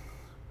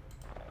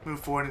 Move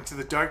forward into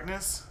the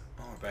darkness.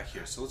 Oh, we're back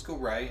here. So let's go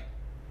right.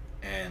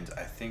 And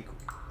I think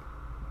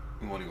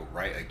we want to go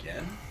right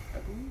again, I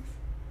believe.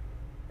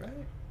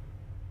 Right?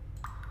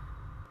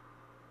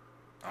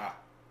 Ah.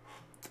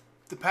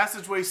 The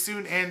passageway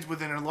soon ends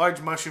within a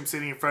large mushroom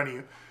sitting in front of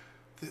you.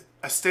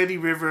 A steady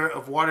river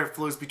of water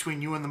flows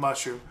between you and the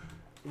mushroom.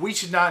 We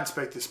should not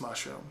inspect this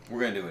mushroom. We're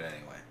going to do it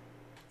anyway.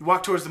 You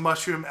walk towards the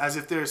mushroom as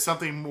if there is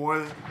something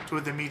more to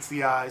it than meets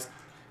the eyes.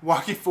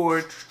 Walking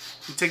forward,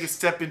 you take a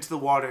step into the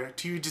water.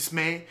 To your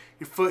dismay,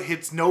 your foot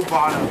hits no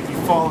bottom and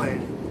you fall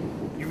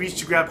in. You reach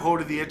to grab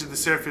hold of the edge of the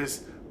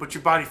surface, but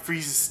your body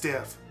freezes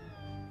stiff.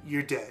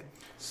 You're dead.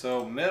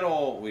 So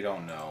middle, we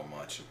don't know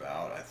much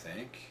about, I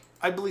think.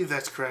 I believe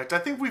that's correct. I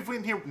think we've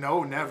been here.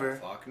 No, never.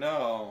 Fuck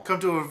no. Come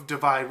to a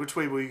divide. Which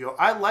way will you go?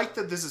 I like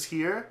that this is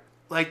here.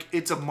 Like,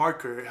 it's a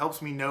marker. It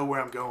helps me know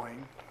where I'm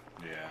going.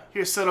 Yeah.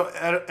 Here's subtle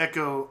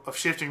echo of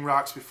shifting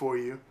rocks before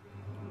you.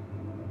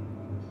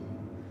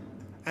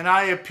 An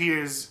eye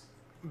appears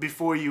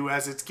before you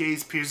as its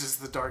gaze pierces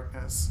the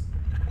darkness.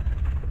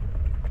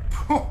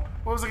 What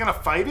was I gonna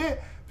fight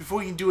it?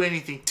 Before you can do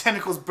anything,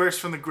 tentacles burst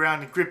from the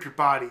ground and grip your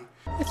body.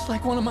 It's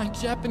like one of my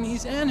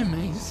Japanese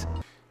animes.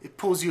 It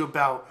pulls you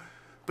about,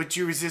 but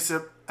you resist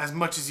it as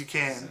much as you It's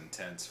can. an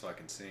intense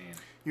fucking scene.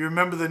 You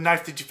remember the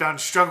knife that you found and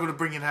struggle to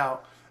bring it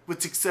out.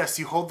 With success,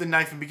 you hold the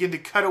knife and begin to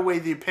cut away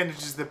the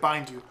appendages that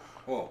bind you.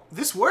 Whoa.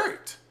 This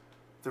worked.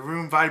 The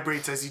room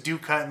vibrates as you do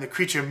cut, and the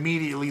creature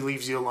immediately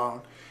leaves you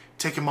alone.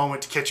 Take a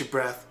moment to catch your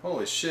breath.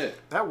 Holy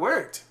shit. That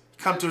worked.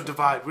 You come to a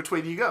divide. Which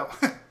way do you go?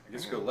 I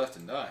guess we go left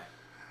and die.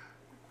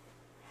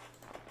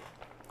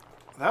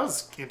 That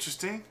was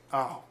interesting.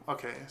 Oh,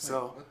 okay.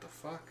 So Wait, what the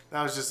fuck?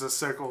 that was just a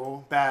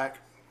circle back.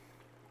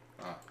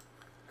 Oh.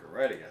 Go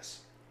right, I guess.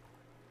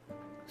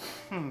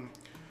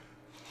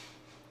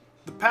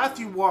 The path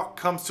you walk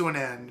comes to an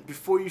end.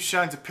 Before you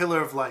shines a pillar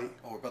of light.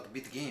 Oh, we're about to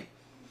beat the game.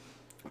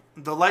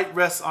 The light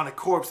rests on a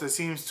corpse that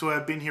seems to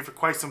have been here for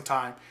quite some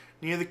time.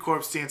 Near the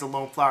corpse stands a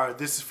lone flower.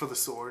 This is for the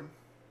sword.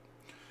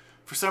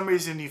 For some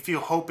reason, you feel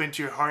hope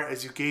into your heart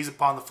as you gaze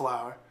upon the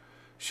flower.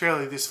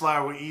 Surely this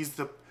flower will ease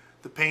the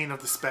pain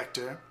of the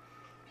specter.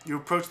 You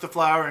approach the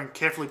flower and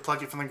carefully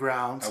pluck it from the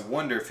ground. I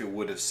wonder if it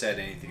would have said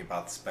anything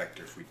about the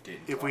specter if we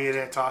didn't. If talk we to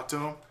hadn't talked to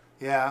him.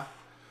 Yeah.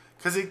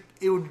 Because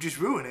it would just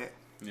ruin it.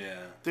 him. Yeah.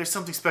 There's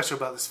something special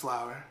about this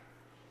flower.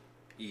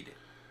 Eat it.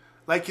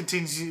 Light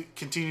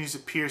continues to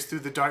pierce through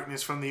the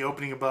darkness from the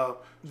opening above.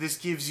 This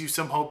gives you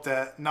some hope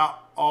that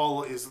not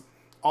all is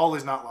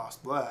not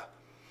lost. Blah.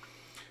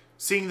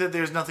 Seeing that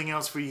there's nothing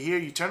else for you here,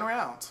 you turn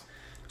around.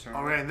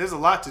 All right, and there's a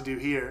lot to do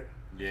here.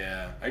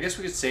 Yeah. I guess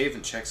we could save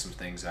and check some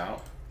things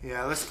out.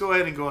 Yeah, let's go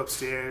ahead and go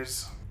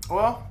upstairs.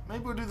 Well,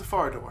 maybe we'll do the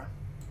far door.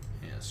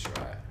 Yeah, let's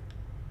try it.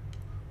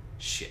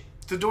 Shit.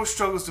 The door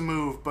struggles to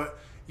move, but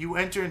you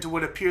enter into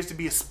what appears to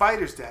be a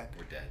spider's den.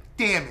 We're dead.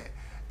 Damn it.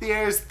 The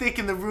air is thick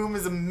and the room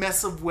is a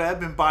mess of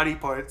web and body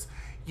parts.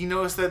 You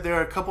notice that there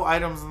are a couple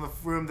items in the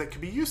room that could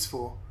be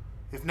useful.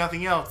 If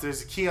nothing else,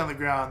 there's a key on the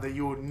ground that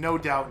you will no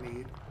doubt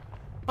need.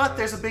 But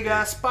there's a big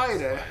ass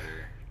spider.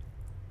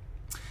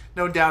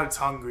 No doubt it's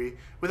hungry.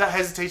 Without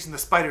hesitation, the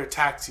spider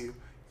attacks you.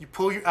 You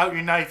pull out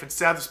your knife and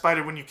stab the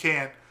spider when you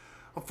can.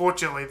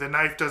 Unfortunately, the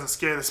knife doesn't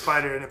scare the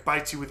spider and it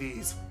bites you with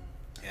ease.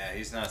 Yeah,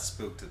 he's not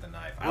spooked to the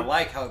knife. I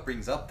like how it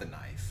brings up the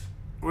knife.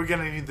 We're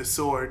gonna need the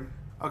sword.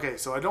 Okay,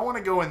 so I don't want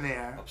to go in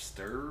there.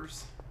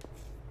 Upstairs?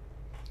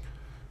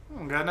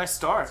 Got a nice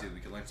star. Dude, we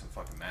could learn some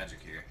fucking magic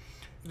here.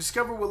 You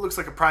discover what looks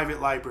like a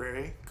private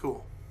library.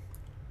 Cool.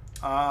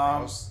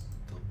 How's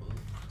the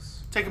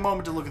books? Take a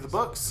moment to look at the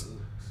books.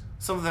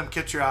 Some of them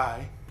catch your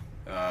eye.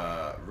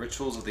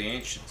 Rituals of the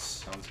Ancients.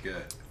 Sounds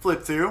good.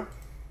 Flip through.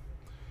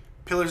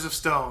 Pillars of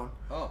Stone.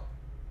 Oh,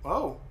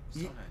 Oh.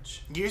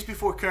 Stonehenge. Years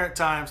before current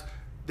times,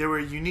 there were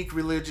unique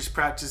religious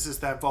practices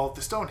that involved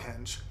the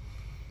Stonehenge.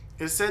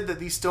 It is said that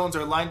these stones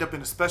are lined up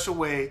in a special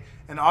way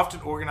and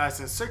often organized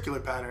in a circular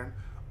pattern.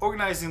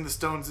 Organizing the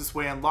stones this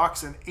way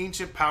unlocks an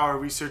ancient power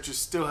researchers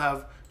still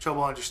have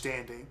trouble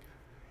understanding.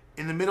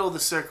 In the middle of the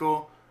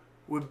circle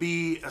would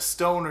be a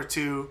stone or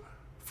two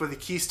for the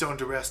keystone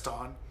to rest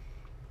on.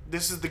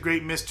 This is the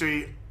great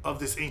mystery of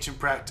this ancient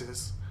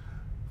practice.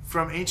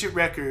 From ancient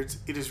records,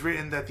 it is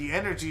written that the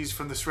energies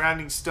from the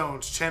surrounding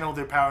stones channel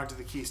their power into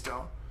the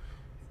keystone.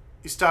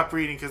 You stop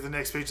reading because the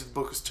next page of the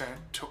book is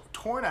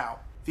torn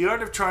out. The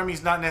art of charming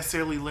is not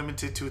necessarily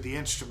limited to the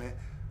instrument,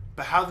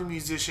 but how the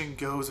musician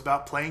goes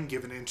about playing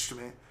given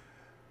instrument.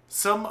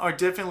 Some are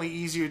definitely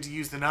easier to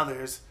use than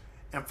others,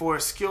 and for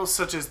a skill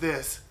such as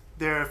this,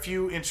 there are a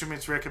few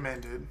instruments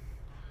recommended.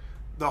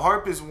 The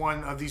harp is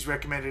one of these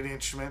recommended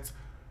instruments.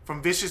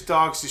 From vicious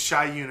dogs to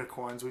shy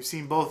unicorns, we've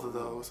seen both of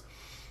those.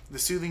 The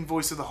soothing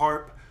voice of the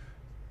harp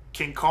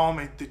can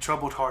calm the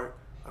troubled heart.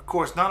 Of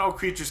course, not all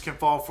creatures can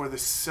fall for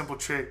this simple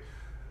trick,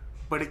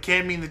 but it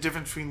can mean the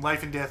difference between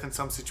life and death in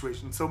some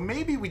situations. So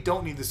maybe we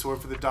don't need the sword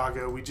for the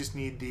doggo. We just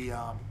need the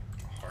a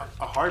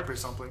harp or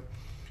something.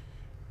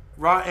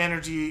 Raw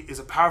energy is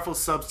a powerful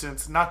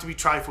substance not to be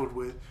trifled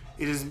with.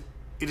 It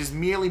is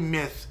merely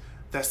myth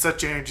that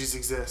such energies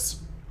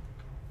exist.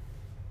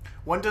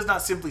 One does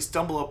not simply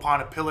stumble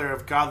upon a pillar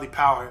of godly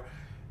power.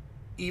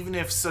 Even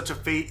if such a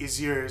fate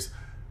is yours,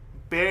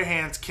 bare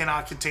hands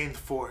cannot contain the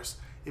force.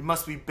 It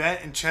must be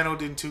bent and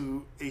channeled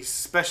into a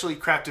specially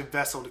crafted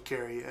vessel to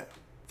carry it.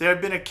 There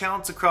have been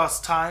accounts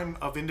across time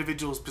of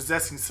individuals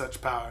possessing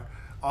such power.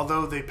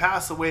 Although they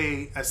pass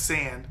away as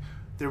sand,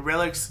 their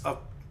relics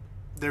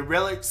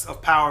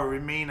of power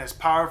remain as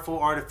powerful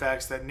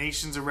artifacts that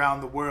nations around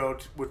the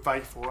world would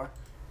fight for.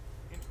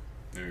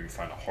 Maybe we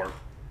find a harp.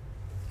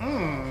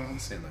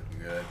 This ain't looking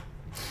good.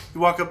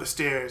 You walk up the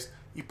stairs.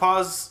 You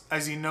pause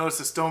as you notice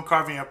a stone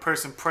carving of a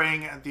person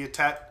praying at the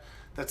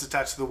that's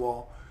attached to the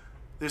wall.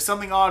 There's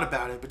something odd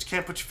about it, but you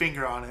can't put your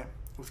finger on it.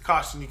 With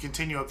caution, you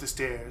continue up the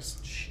stairs.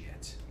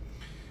 Shit.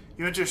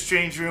 You enter a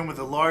strange room with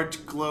a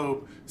large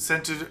globe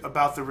centered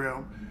about the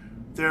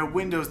room. There are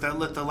windows that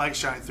let the light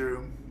shine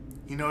through.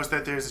 You notice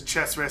that there's a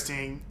chest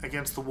resting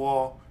against the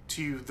wall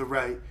to the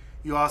right.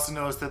 You also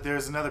notice that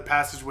there's another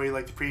passageway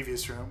like the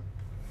previous room.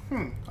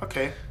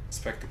 Okay.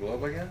 Inspect the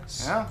globe, I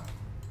guess? Yeah.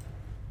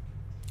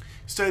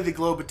 Study the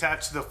globe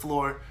attached to the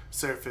floor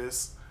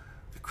surface.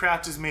 The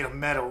craft is made of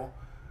metal,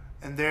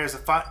 and there's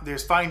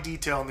fine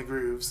detail in the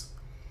grooves.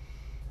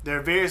 There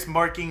are various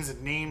markings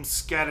and names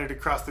scattered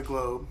across the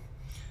globe.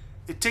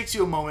 It takes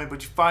you a moment,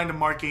 but you find a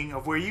marking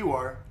of where you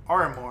are,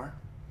 Aramor.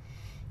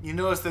 You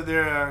notice that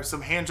there are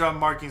some hand-drawn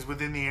markings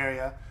within the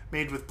area,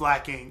 made with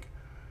black ink.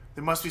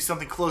 There must be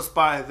something close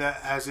by that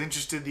has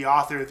interested the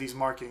author of these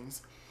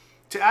markings.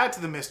 To add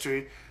to the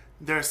mystery,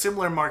 there are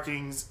similar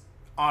markings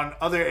on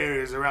other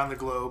areas around the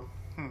globe.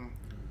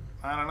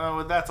 I don't know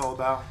what that's all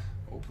about.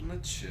 Open the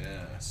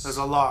chest. There's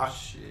a lock.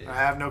 Shit. I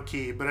have no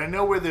key, but I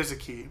know where there's a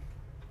key.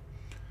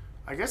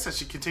 I guess I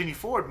should continue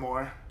forward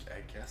more.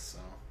 I guess so.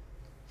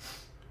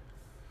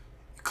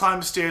 You climb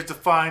the stairs to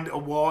find a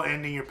wall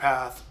ending your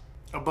path.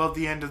 Above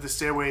the end of the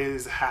stairway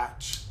is a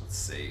hatch. Let's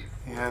save.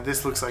 Yeah,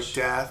 this looks like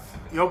death.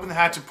 You open the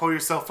hatch and pull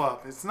yourself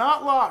up. It's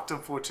not locked,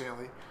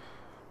 unfortunately.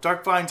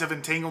 Dark vines have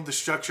entangled the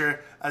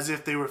structure as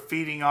if they were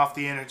feeding off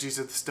the energies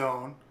of the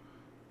stone.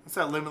 That's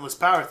that limitless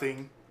power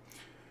thing.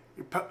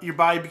 Your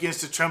body begins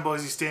to tremble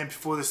as you stand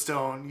before the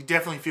stone. You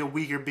definitely feel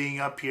weaker being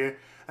up here,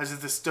 as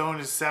if the stone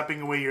is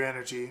sapping away your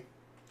energy.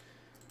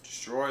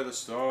 Destroy the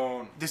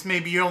stone. This may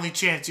be your only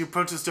chance. You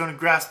approach the stone and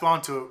grasp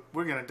onto it.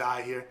 We're gonna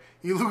die here.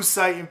 You lose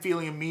sight and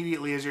feeling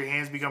immediately as your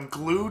hands become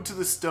glued to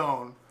the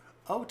stone.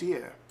 Oh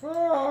dear.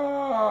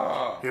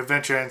 Your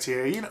adventure ends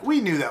here. You know,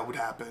 we knew that would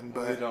happen,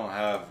 We but don't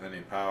have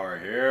any power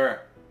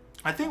here.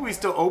 I think we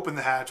still open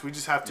the hatch. We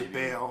just have to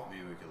bail.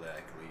 Maybe we could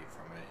like leave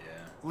from it,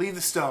 yeah. Leave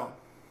the stone.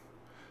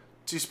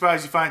 To your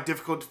surprise, you find it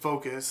difficult to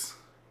focus.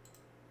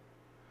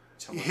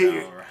 You Tumble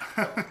hit down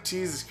around. your...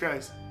 Jesus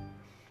Christ.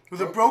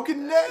 With a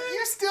broken neck,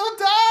 you still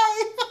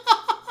die!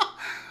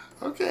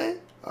 Okay.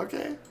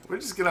 We're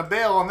just gonna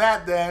bail on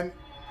that then.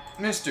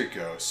 Mr.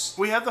 Ghost.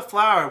 We have the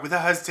flower.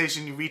 Without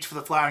hesitation, you reach for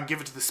the flower and give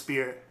it to the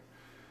spirit.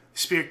 The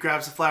spirit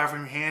grabs the flower from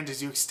your hand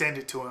as you extend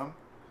it to him.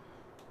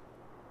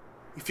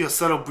 You feel a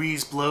subtle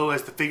breeze blow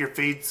as the figure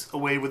fades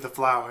away with the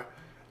flower.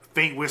 A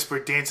faint whisper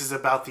dances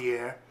about the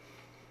air.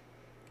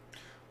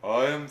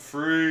 I am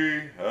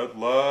free at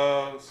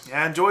last.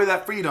 Yeah, enjoy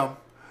that freedom.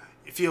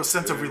 You feel a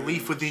sense of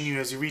relief within you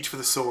as you reach for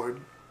the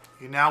sword.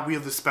 You now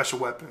wield the special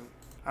weapon.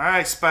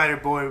 Alright, Spider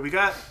Boy, we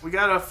got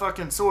a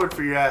fucking sword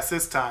for your ass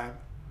this time.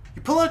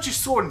 You pull out your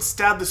sword and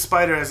stab the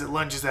spider as it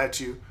lunges at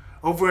you.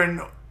 Over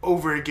and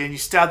over again, you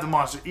stab the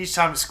monster. Each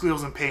time it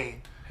squeals in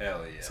pain.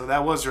 Hell yeah. So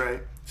that was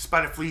right. The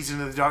spider flees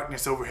into the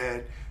darkness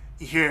overhead.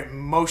 You hear it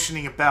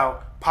motioning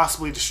about,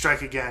 possibly to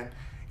strike again.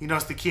 You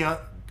notice the key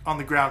on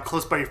the ground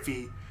close by your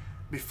feet.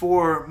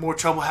 Before more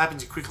trouble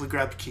happens, you quickly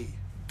grab the key.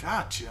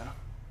 Gotcha.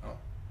 Oh.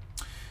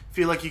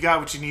 Feel like you got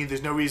what you need.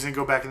 There's no reason to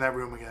go back in that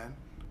room again.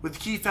 With the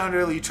key found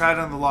earlier, you try it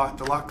on the lock.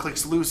 The lock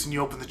clicks loose and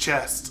you open the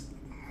chest.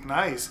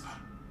 Nice.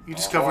 You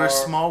discover a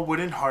small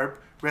wooden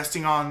harp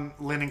resting on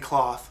linen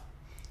cloth.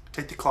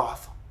 Take the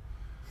cloth.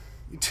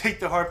 You take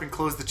the harp and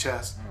close the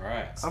chest.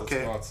 Alright, so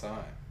Okay. let's go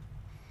outside.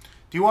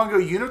 Do you want to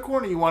go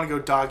unicorn or you want to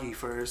go doggy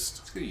first?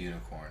 Let's go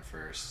unicorn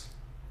first.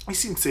 You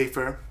seem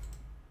safer.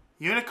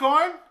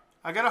 Unicorn?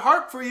 I got a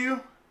harp for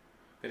you.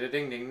 Ding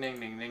ding ding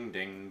ding ding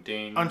ding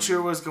ding.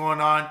 Unsure what's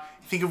going on,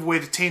 you think of a way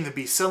to tame the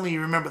beast. Suddenly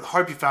you remember the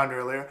harp you found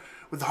earlier.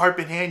 With the harp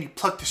in hand, you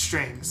pluck the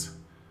strings.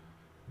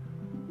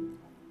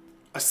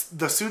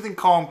 The soothing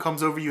calm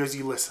comes over you as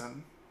you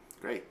listen.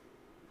 Great.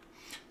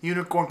 The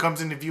unicorn comes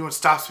into view and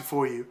stops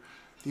before you.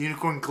 The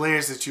unicorn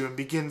glares at you and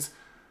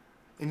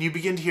you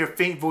begin to hear a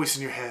faint voice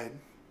in your head.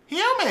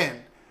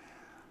 Human!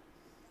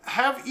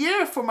 Have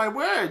ear for my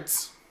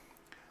words.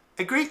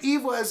 A great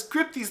evil has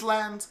gripped these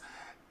lands,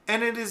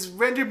 and it has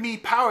rendered me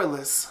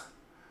powerless.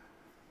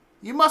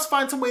 You must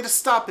find some way to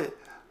stop it.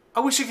 I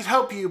wish I could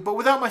help you, but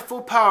without my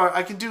full power,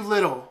 I can do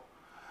little.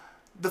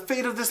 The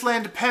fate of this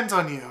land depends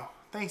on you.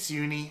 Thanks,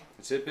 Uni.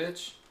 That's it,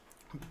 bitch?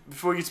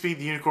 Before you speak,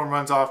 the unicorn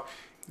runs off.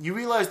 You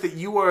realize that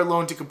you are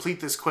alone to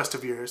complete this quest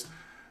of yours.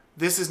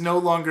 This is no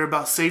longer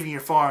about saving your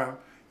farm.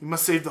 You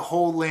must save the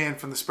whole land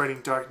from the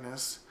spreading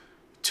darkness.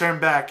 Turn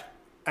back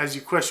as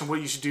you question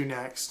what you should do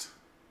next.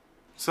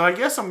 So I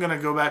guess I'm going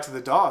to go back to the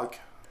dog.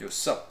 Yo,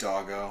 sup,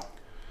 doggo?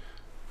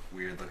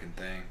 Weird looking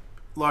thing.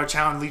 Large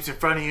hound leaps in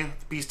front of you.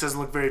 The beast doesn't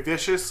look very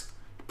vicious.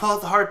 You pull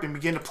out the harp and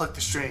begin to pluck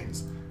the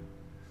strings.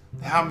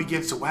 The hound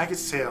begins to wag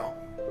its tail.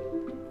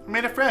 You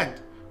made a friend.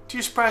 To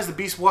your surprise, the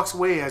beast walks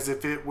away as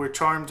if it were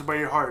charmed by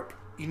your harp.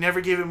 You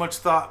never gave it much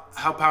thought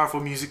how powerful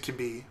music can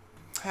be.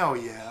 Hell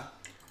yeah.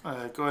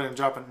 Go ahead and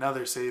drop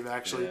another save,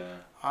 actually.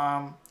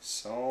 Yeah.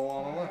 So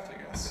on the left,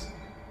 I guess.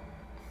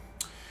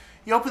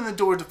 You open the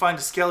door to find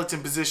a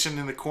skeleton positioned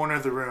in the corner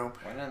of the room.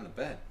 Why not in the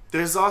bed?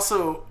 There's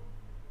also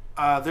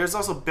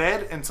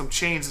bed and some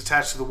chains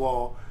attached to the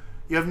wall.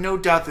 You have no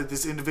doubt that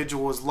this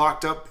individual was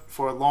locked up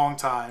for a long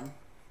time.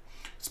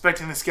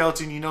 Inspecting the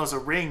skeleton, you notice a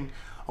ring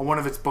on one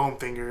of its bone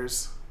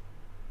fingers.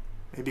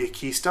 Maybe a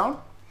keystone?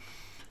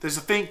 There's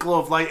a faint glow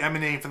of light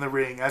emanating from the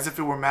ring, as if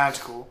it were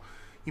magical.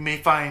 You may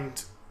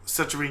find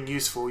such a ring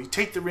useful. You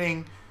take the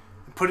ring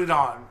and put it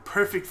on.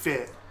 Perfect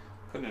fit.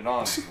 Putting it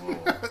on is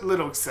A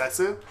little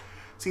excessive.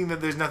 Seeing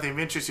that there's nothing of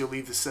interest, you'll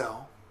leave the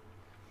cell.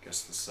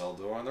 Guess the cell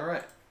door on the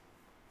right.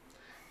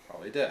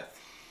 Probably death.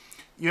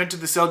 You enter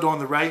the cell door on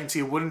the right and see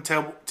a wooden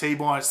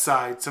table on its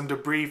side, some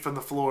debris from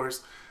the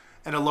floors,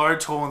 and a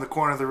large hole in the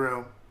corner of the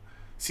room.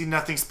 See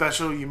nothing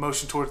special, you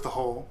motion towards the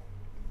hole.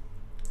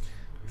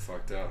 We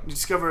fucked up. You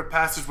discover a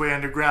passageway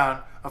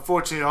underground.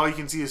 Unfortunately, all you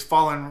can see is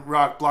fallen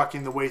rock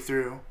blocking the way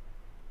through.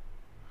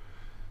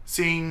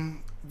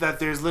 Seeing that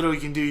there's little you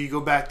can do, you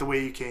go back the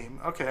way you came.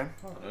 Okay.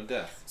 Oh, no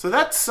death. So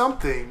that's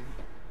something.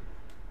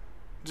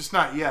 Just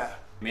not yet.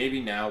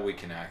 Maybe now we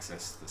can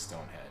access the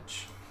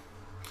Stonehenge.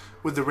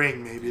 With the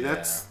ring, maybe. Yeah.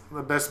 That's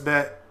the best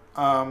bet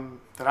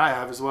that I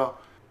have as well.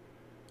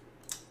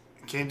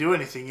 Can't do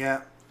anything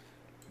yet.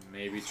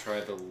 Maybe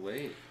try the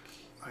lake.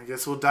 I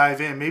guess we'll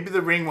dive in. Maybe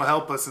the ring will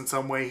help us in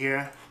some way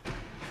here.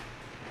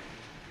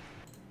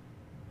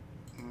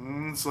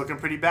 It's looking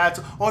pretty bad.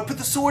 Oh, I put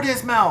the sword in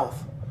his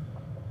mouth.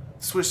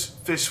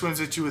 Fish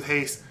swims at you with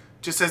haste.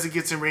 Just as it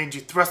gets in range,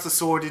 you thrust the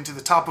sword into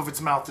the top of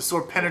its mouth. The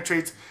sword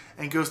penetrates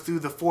and goes through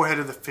the forehead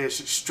of the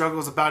fish. It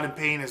struggles about in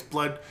pain as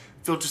blood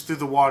filters through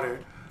the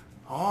water.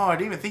 Oh, I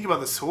didn't even think about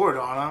the sword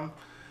on him.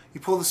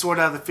 You pull the sword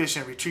out of the fish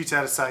and it retreats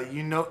out of sight.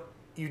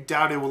 You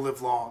doubt it will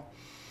live long.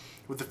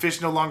 With the fish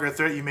no longer a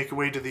threat, you make your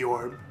way to the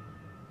orb.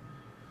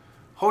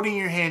 Holding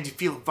your hand, you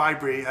feel it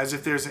vibrate as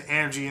if there's an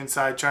energy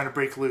inside trying to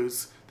break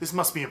loose. This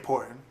must be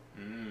important.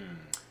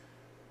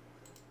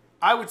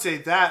 I would say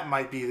that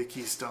might be the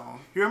keystone.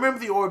 You remember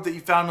the orb that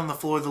you found on the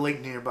floor of the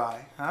lake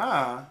nearby.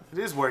 Ah, it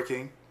is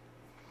working.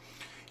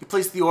 You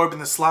place the orb in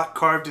the slot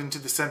carved into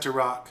the center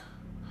rock.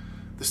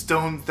 The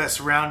stones that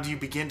surround you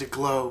begin to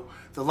glow.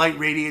 The light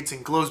radiates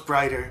and glows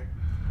brighter.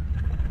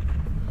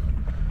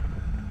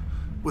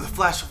 With a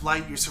flash of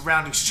light, your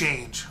surroundings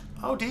change.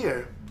 Oh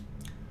dear.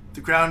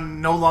 The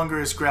ground no longer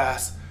is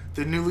grass.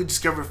 The newly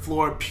discovered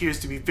floor appears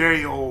to be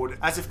very old,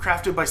 as if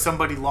crafted by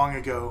somebody long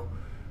ago.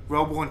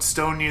 Rubble and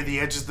stone near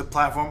the edges of the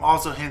platform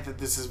also hint that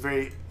this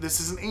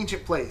is an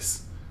ancient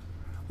place.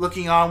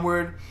 Looking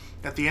onward,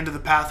 at the end of the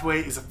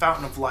pathway is a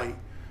fountain of light.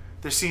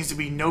 There seems to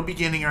be no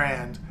beginning or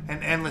end,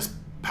 an endless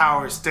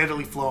power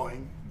steadily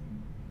flowing.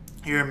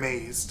 You're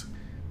amazed.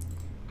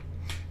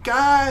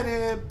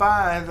 Guided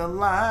by the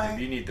light.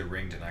 If you need the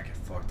ring to not get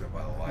fucked up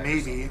by the light.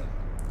 Maybe.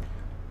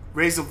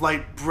 Rays of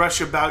light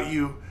brush about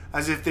you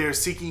as if they are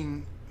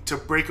seeking to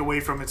break away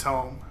from its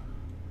home.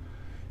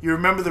 You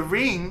remember the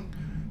ring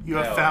you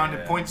have found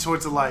and points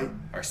towards the light.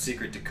 Our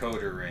secret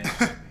decoder ring.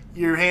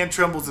 Your hand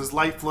trembles as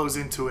light flows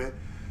into it.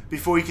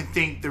 Before you can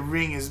think, the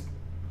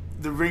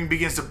ring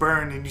begins to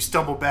burn and you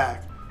stumble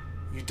back.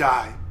 You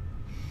die.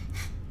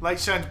 Light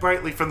shines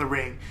brightly from the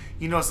ring.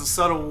 You notice a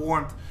subtle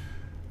warmth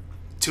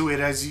to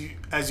it as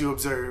you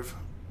observe.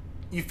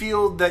 You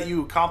feel that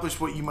you accomplished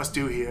what you must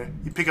do here.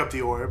 You pick up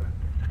the orb.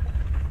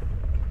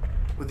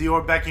 With the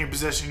orb back in your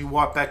possession, you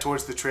walk back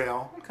towards the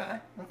trail. Okay.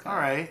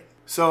 Alright.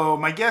 So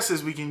my guess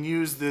is we can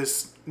use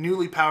this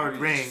newly powered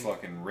ring. Just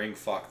fucking ring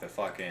fuck the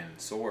fucking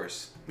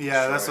source.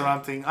 Yeah, that's what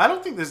I'm thinking. I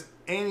don't think there's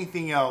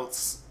anything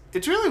else.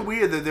 It's really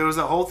weird that there was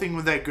a whole thing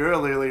with that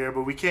girl earlier,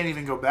 but we can't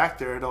even go back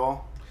there at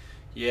all.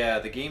 Yeah,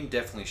 the game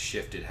definitely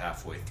shifted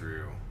halfway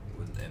through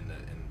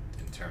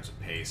in terms of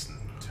pace and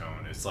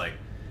tone. It's like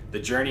the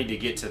journey to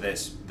get to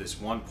this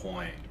one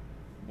point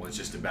was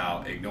just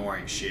about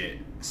ignoring shit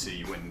so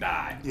you wouldn't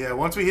die. Yeah,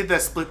 once we hit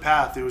that split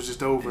path, it was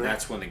just over. And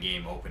that's when the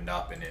game opened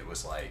up and it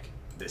was like,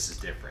 this is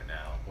different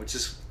now, which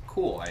is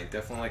cool. I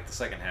definitely like the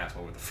second half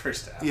over the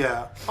first half.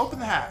 Yeah, open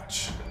the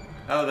hatch.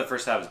 Oh, the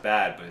first half was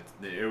bad,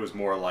 but it was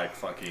more like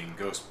fucking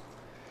Ghost.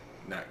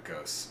 Wait,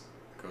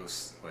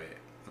 what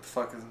the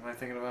fuck am I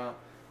thinking about?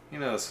 You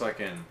know those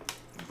fucking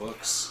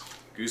books?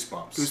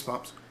 Goosebumps.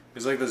 Goosebumps.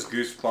 It's like those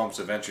Goosebumps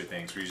adventure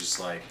things where you're just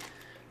like,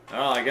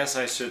 Oh, I guess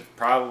I should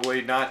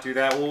probably not do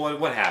that. Well,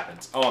 what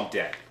happens? Oh, I'm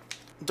dead.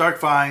 Dark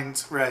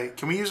Vines, right.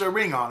 Can we use our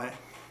ring on it?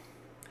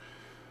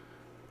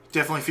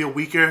 Definitely feel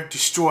weaker.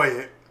 Destroy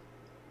it.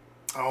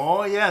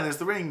 Oh, yeah, there's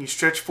the ring. You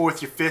stretch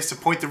forth your fist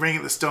and point the ring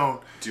at the stone.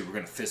 Dude, we're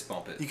going to fist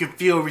bump it. You can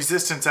feel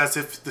resistance as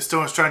if the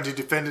stone is trying to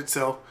defend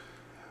itself.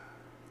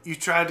 You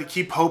try to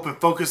keep hope and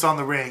focus on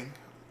the ring.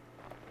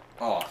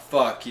 Oh,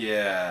 fuck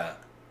yeah.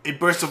 A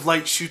burst of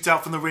light shoots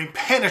out from the ring,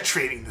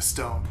 penetrating the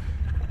stone.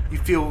 You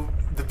feel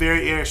the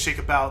very air shake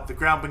about. The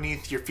ground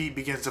beneath your feet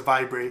begins to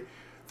vibrate.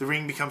 The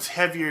ring becomes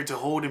heavier to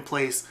hold in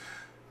place,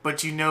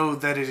 but you know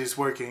that it is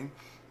working.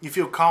 You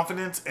feel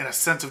confidence and a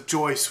sense of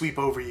joy sweep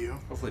over you.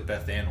 Hopefully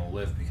Beth Ann will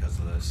live because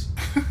of this.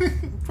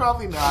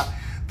 Probably not.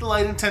 The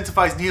light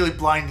intensifies, nearly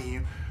blinding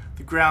you.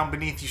 The ground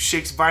beneath you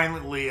shakes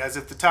violently as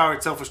if the tower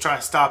itself was trying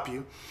to stop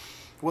you.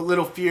 What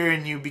little fear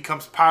in you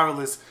becomes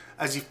powerless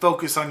as you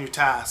focus on your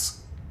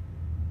task.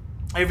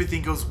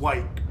 Everything goes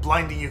white,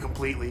 blinding you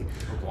completely.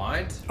 We're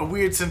blind? A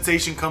weird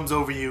sensation comes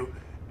over you,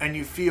 and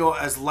you feel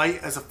as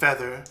light as a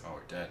feather. Oh,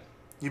 we're dead.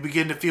 You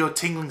begin to feel a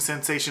tingling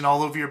sensation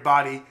all over your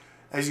body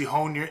as you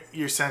hone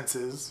your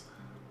senses.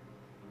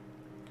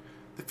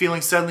 The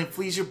feeling suddenly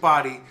flees your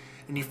body,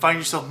 and you find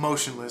yourself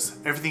motionless.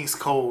 Everything is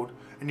cold,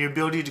 and your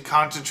ability to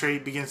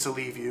concentrate begins to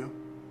leave you.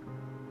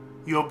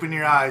 You open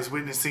your eyes,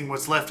 witnessing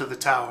what's left of the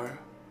tower.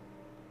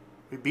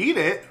 We beat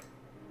it.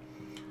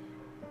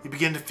 You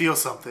begin to feel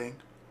something.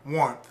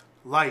 Warmth.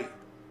 Light.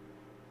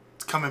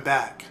 It's coming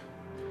back.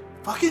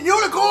 Fucking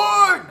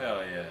unicorn!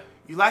 Hell yeah.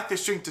 You lack the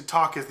strength to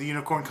talk as the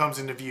unicorn comes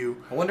into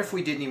view. I wonder if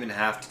we didn't even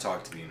have to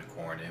talk to the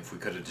unicorn, and if we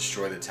could have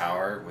destroyed the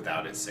tower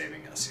without it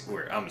saving us.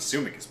 I'm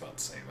assuming it's about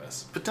to save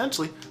us.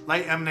 Potentially.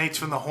 Light emanates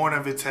from the horn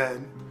of its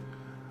head.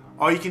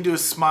 All you can do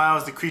is smile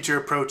as the creature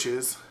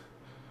approaches.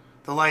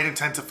 The light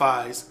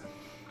intensifies.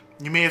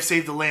 You may have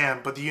saved the lamb,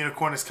 but the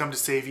unicorn has come to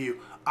save you.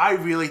 I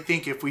really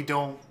think if we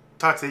don't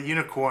talk to the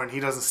unicorn, he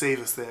doesn't save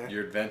us there.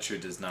 Your adventure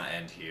does not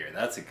end here.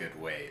 That's a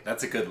good way.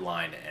 That's a good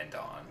line to end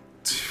on.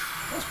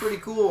 That's pretty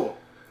cool.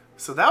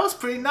 So that was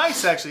pretty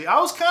nice, actually.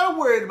 I was kind of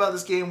worried about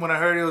this game when I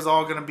heard it was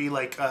all going to be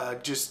like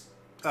just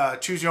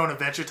choose your own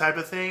adventure type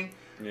of thing.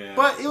 Yeah.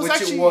 But it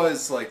was it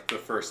was like the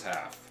first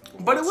half.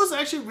 But it was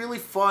actually really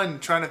fun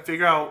trying to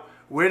figure out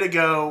where to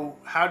go,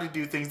 how to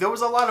do things. There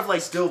was a lot of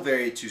like still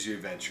very choose your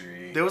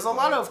adventure-y. There was a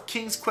lot of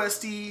King's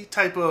Quest-y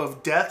type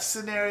of death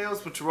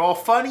scenarios, which were all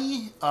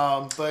funny.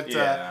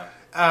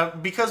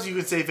 Because you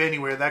can save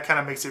anywhere, that kind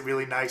of makes it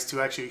really nice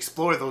to actually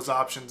explore those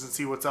options and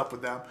see what's up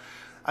with them.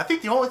 I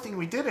think the only thing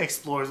we didn't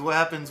explore is what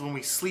happens when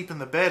we sleep in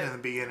the bed in the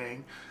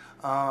beginning.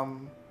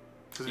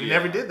 Because we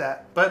never did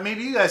that. But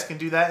maybe you guys can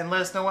do that and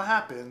let us know what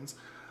happens.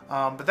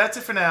 But that's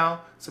it for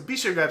now. So be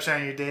sure to grab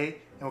Shine Your Day,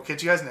 and we'll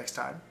catch you guys next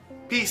time.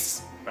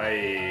 Peace.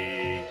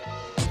 Bye.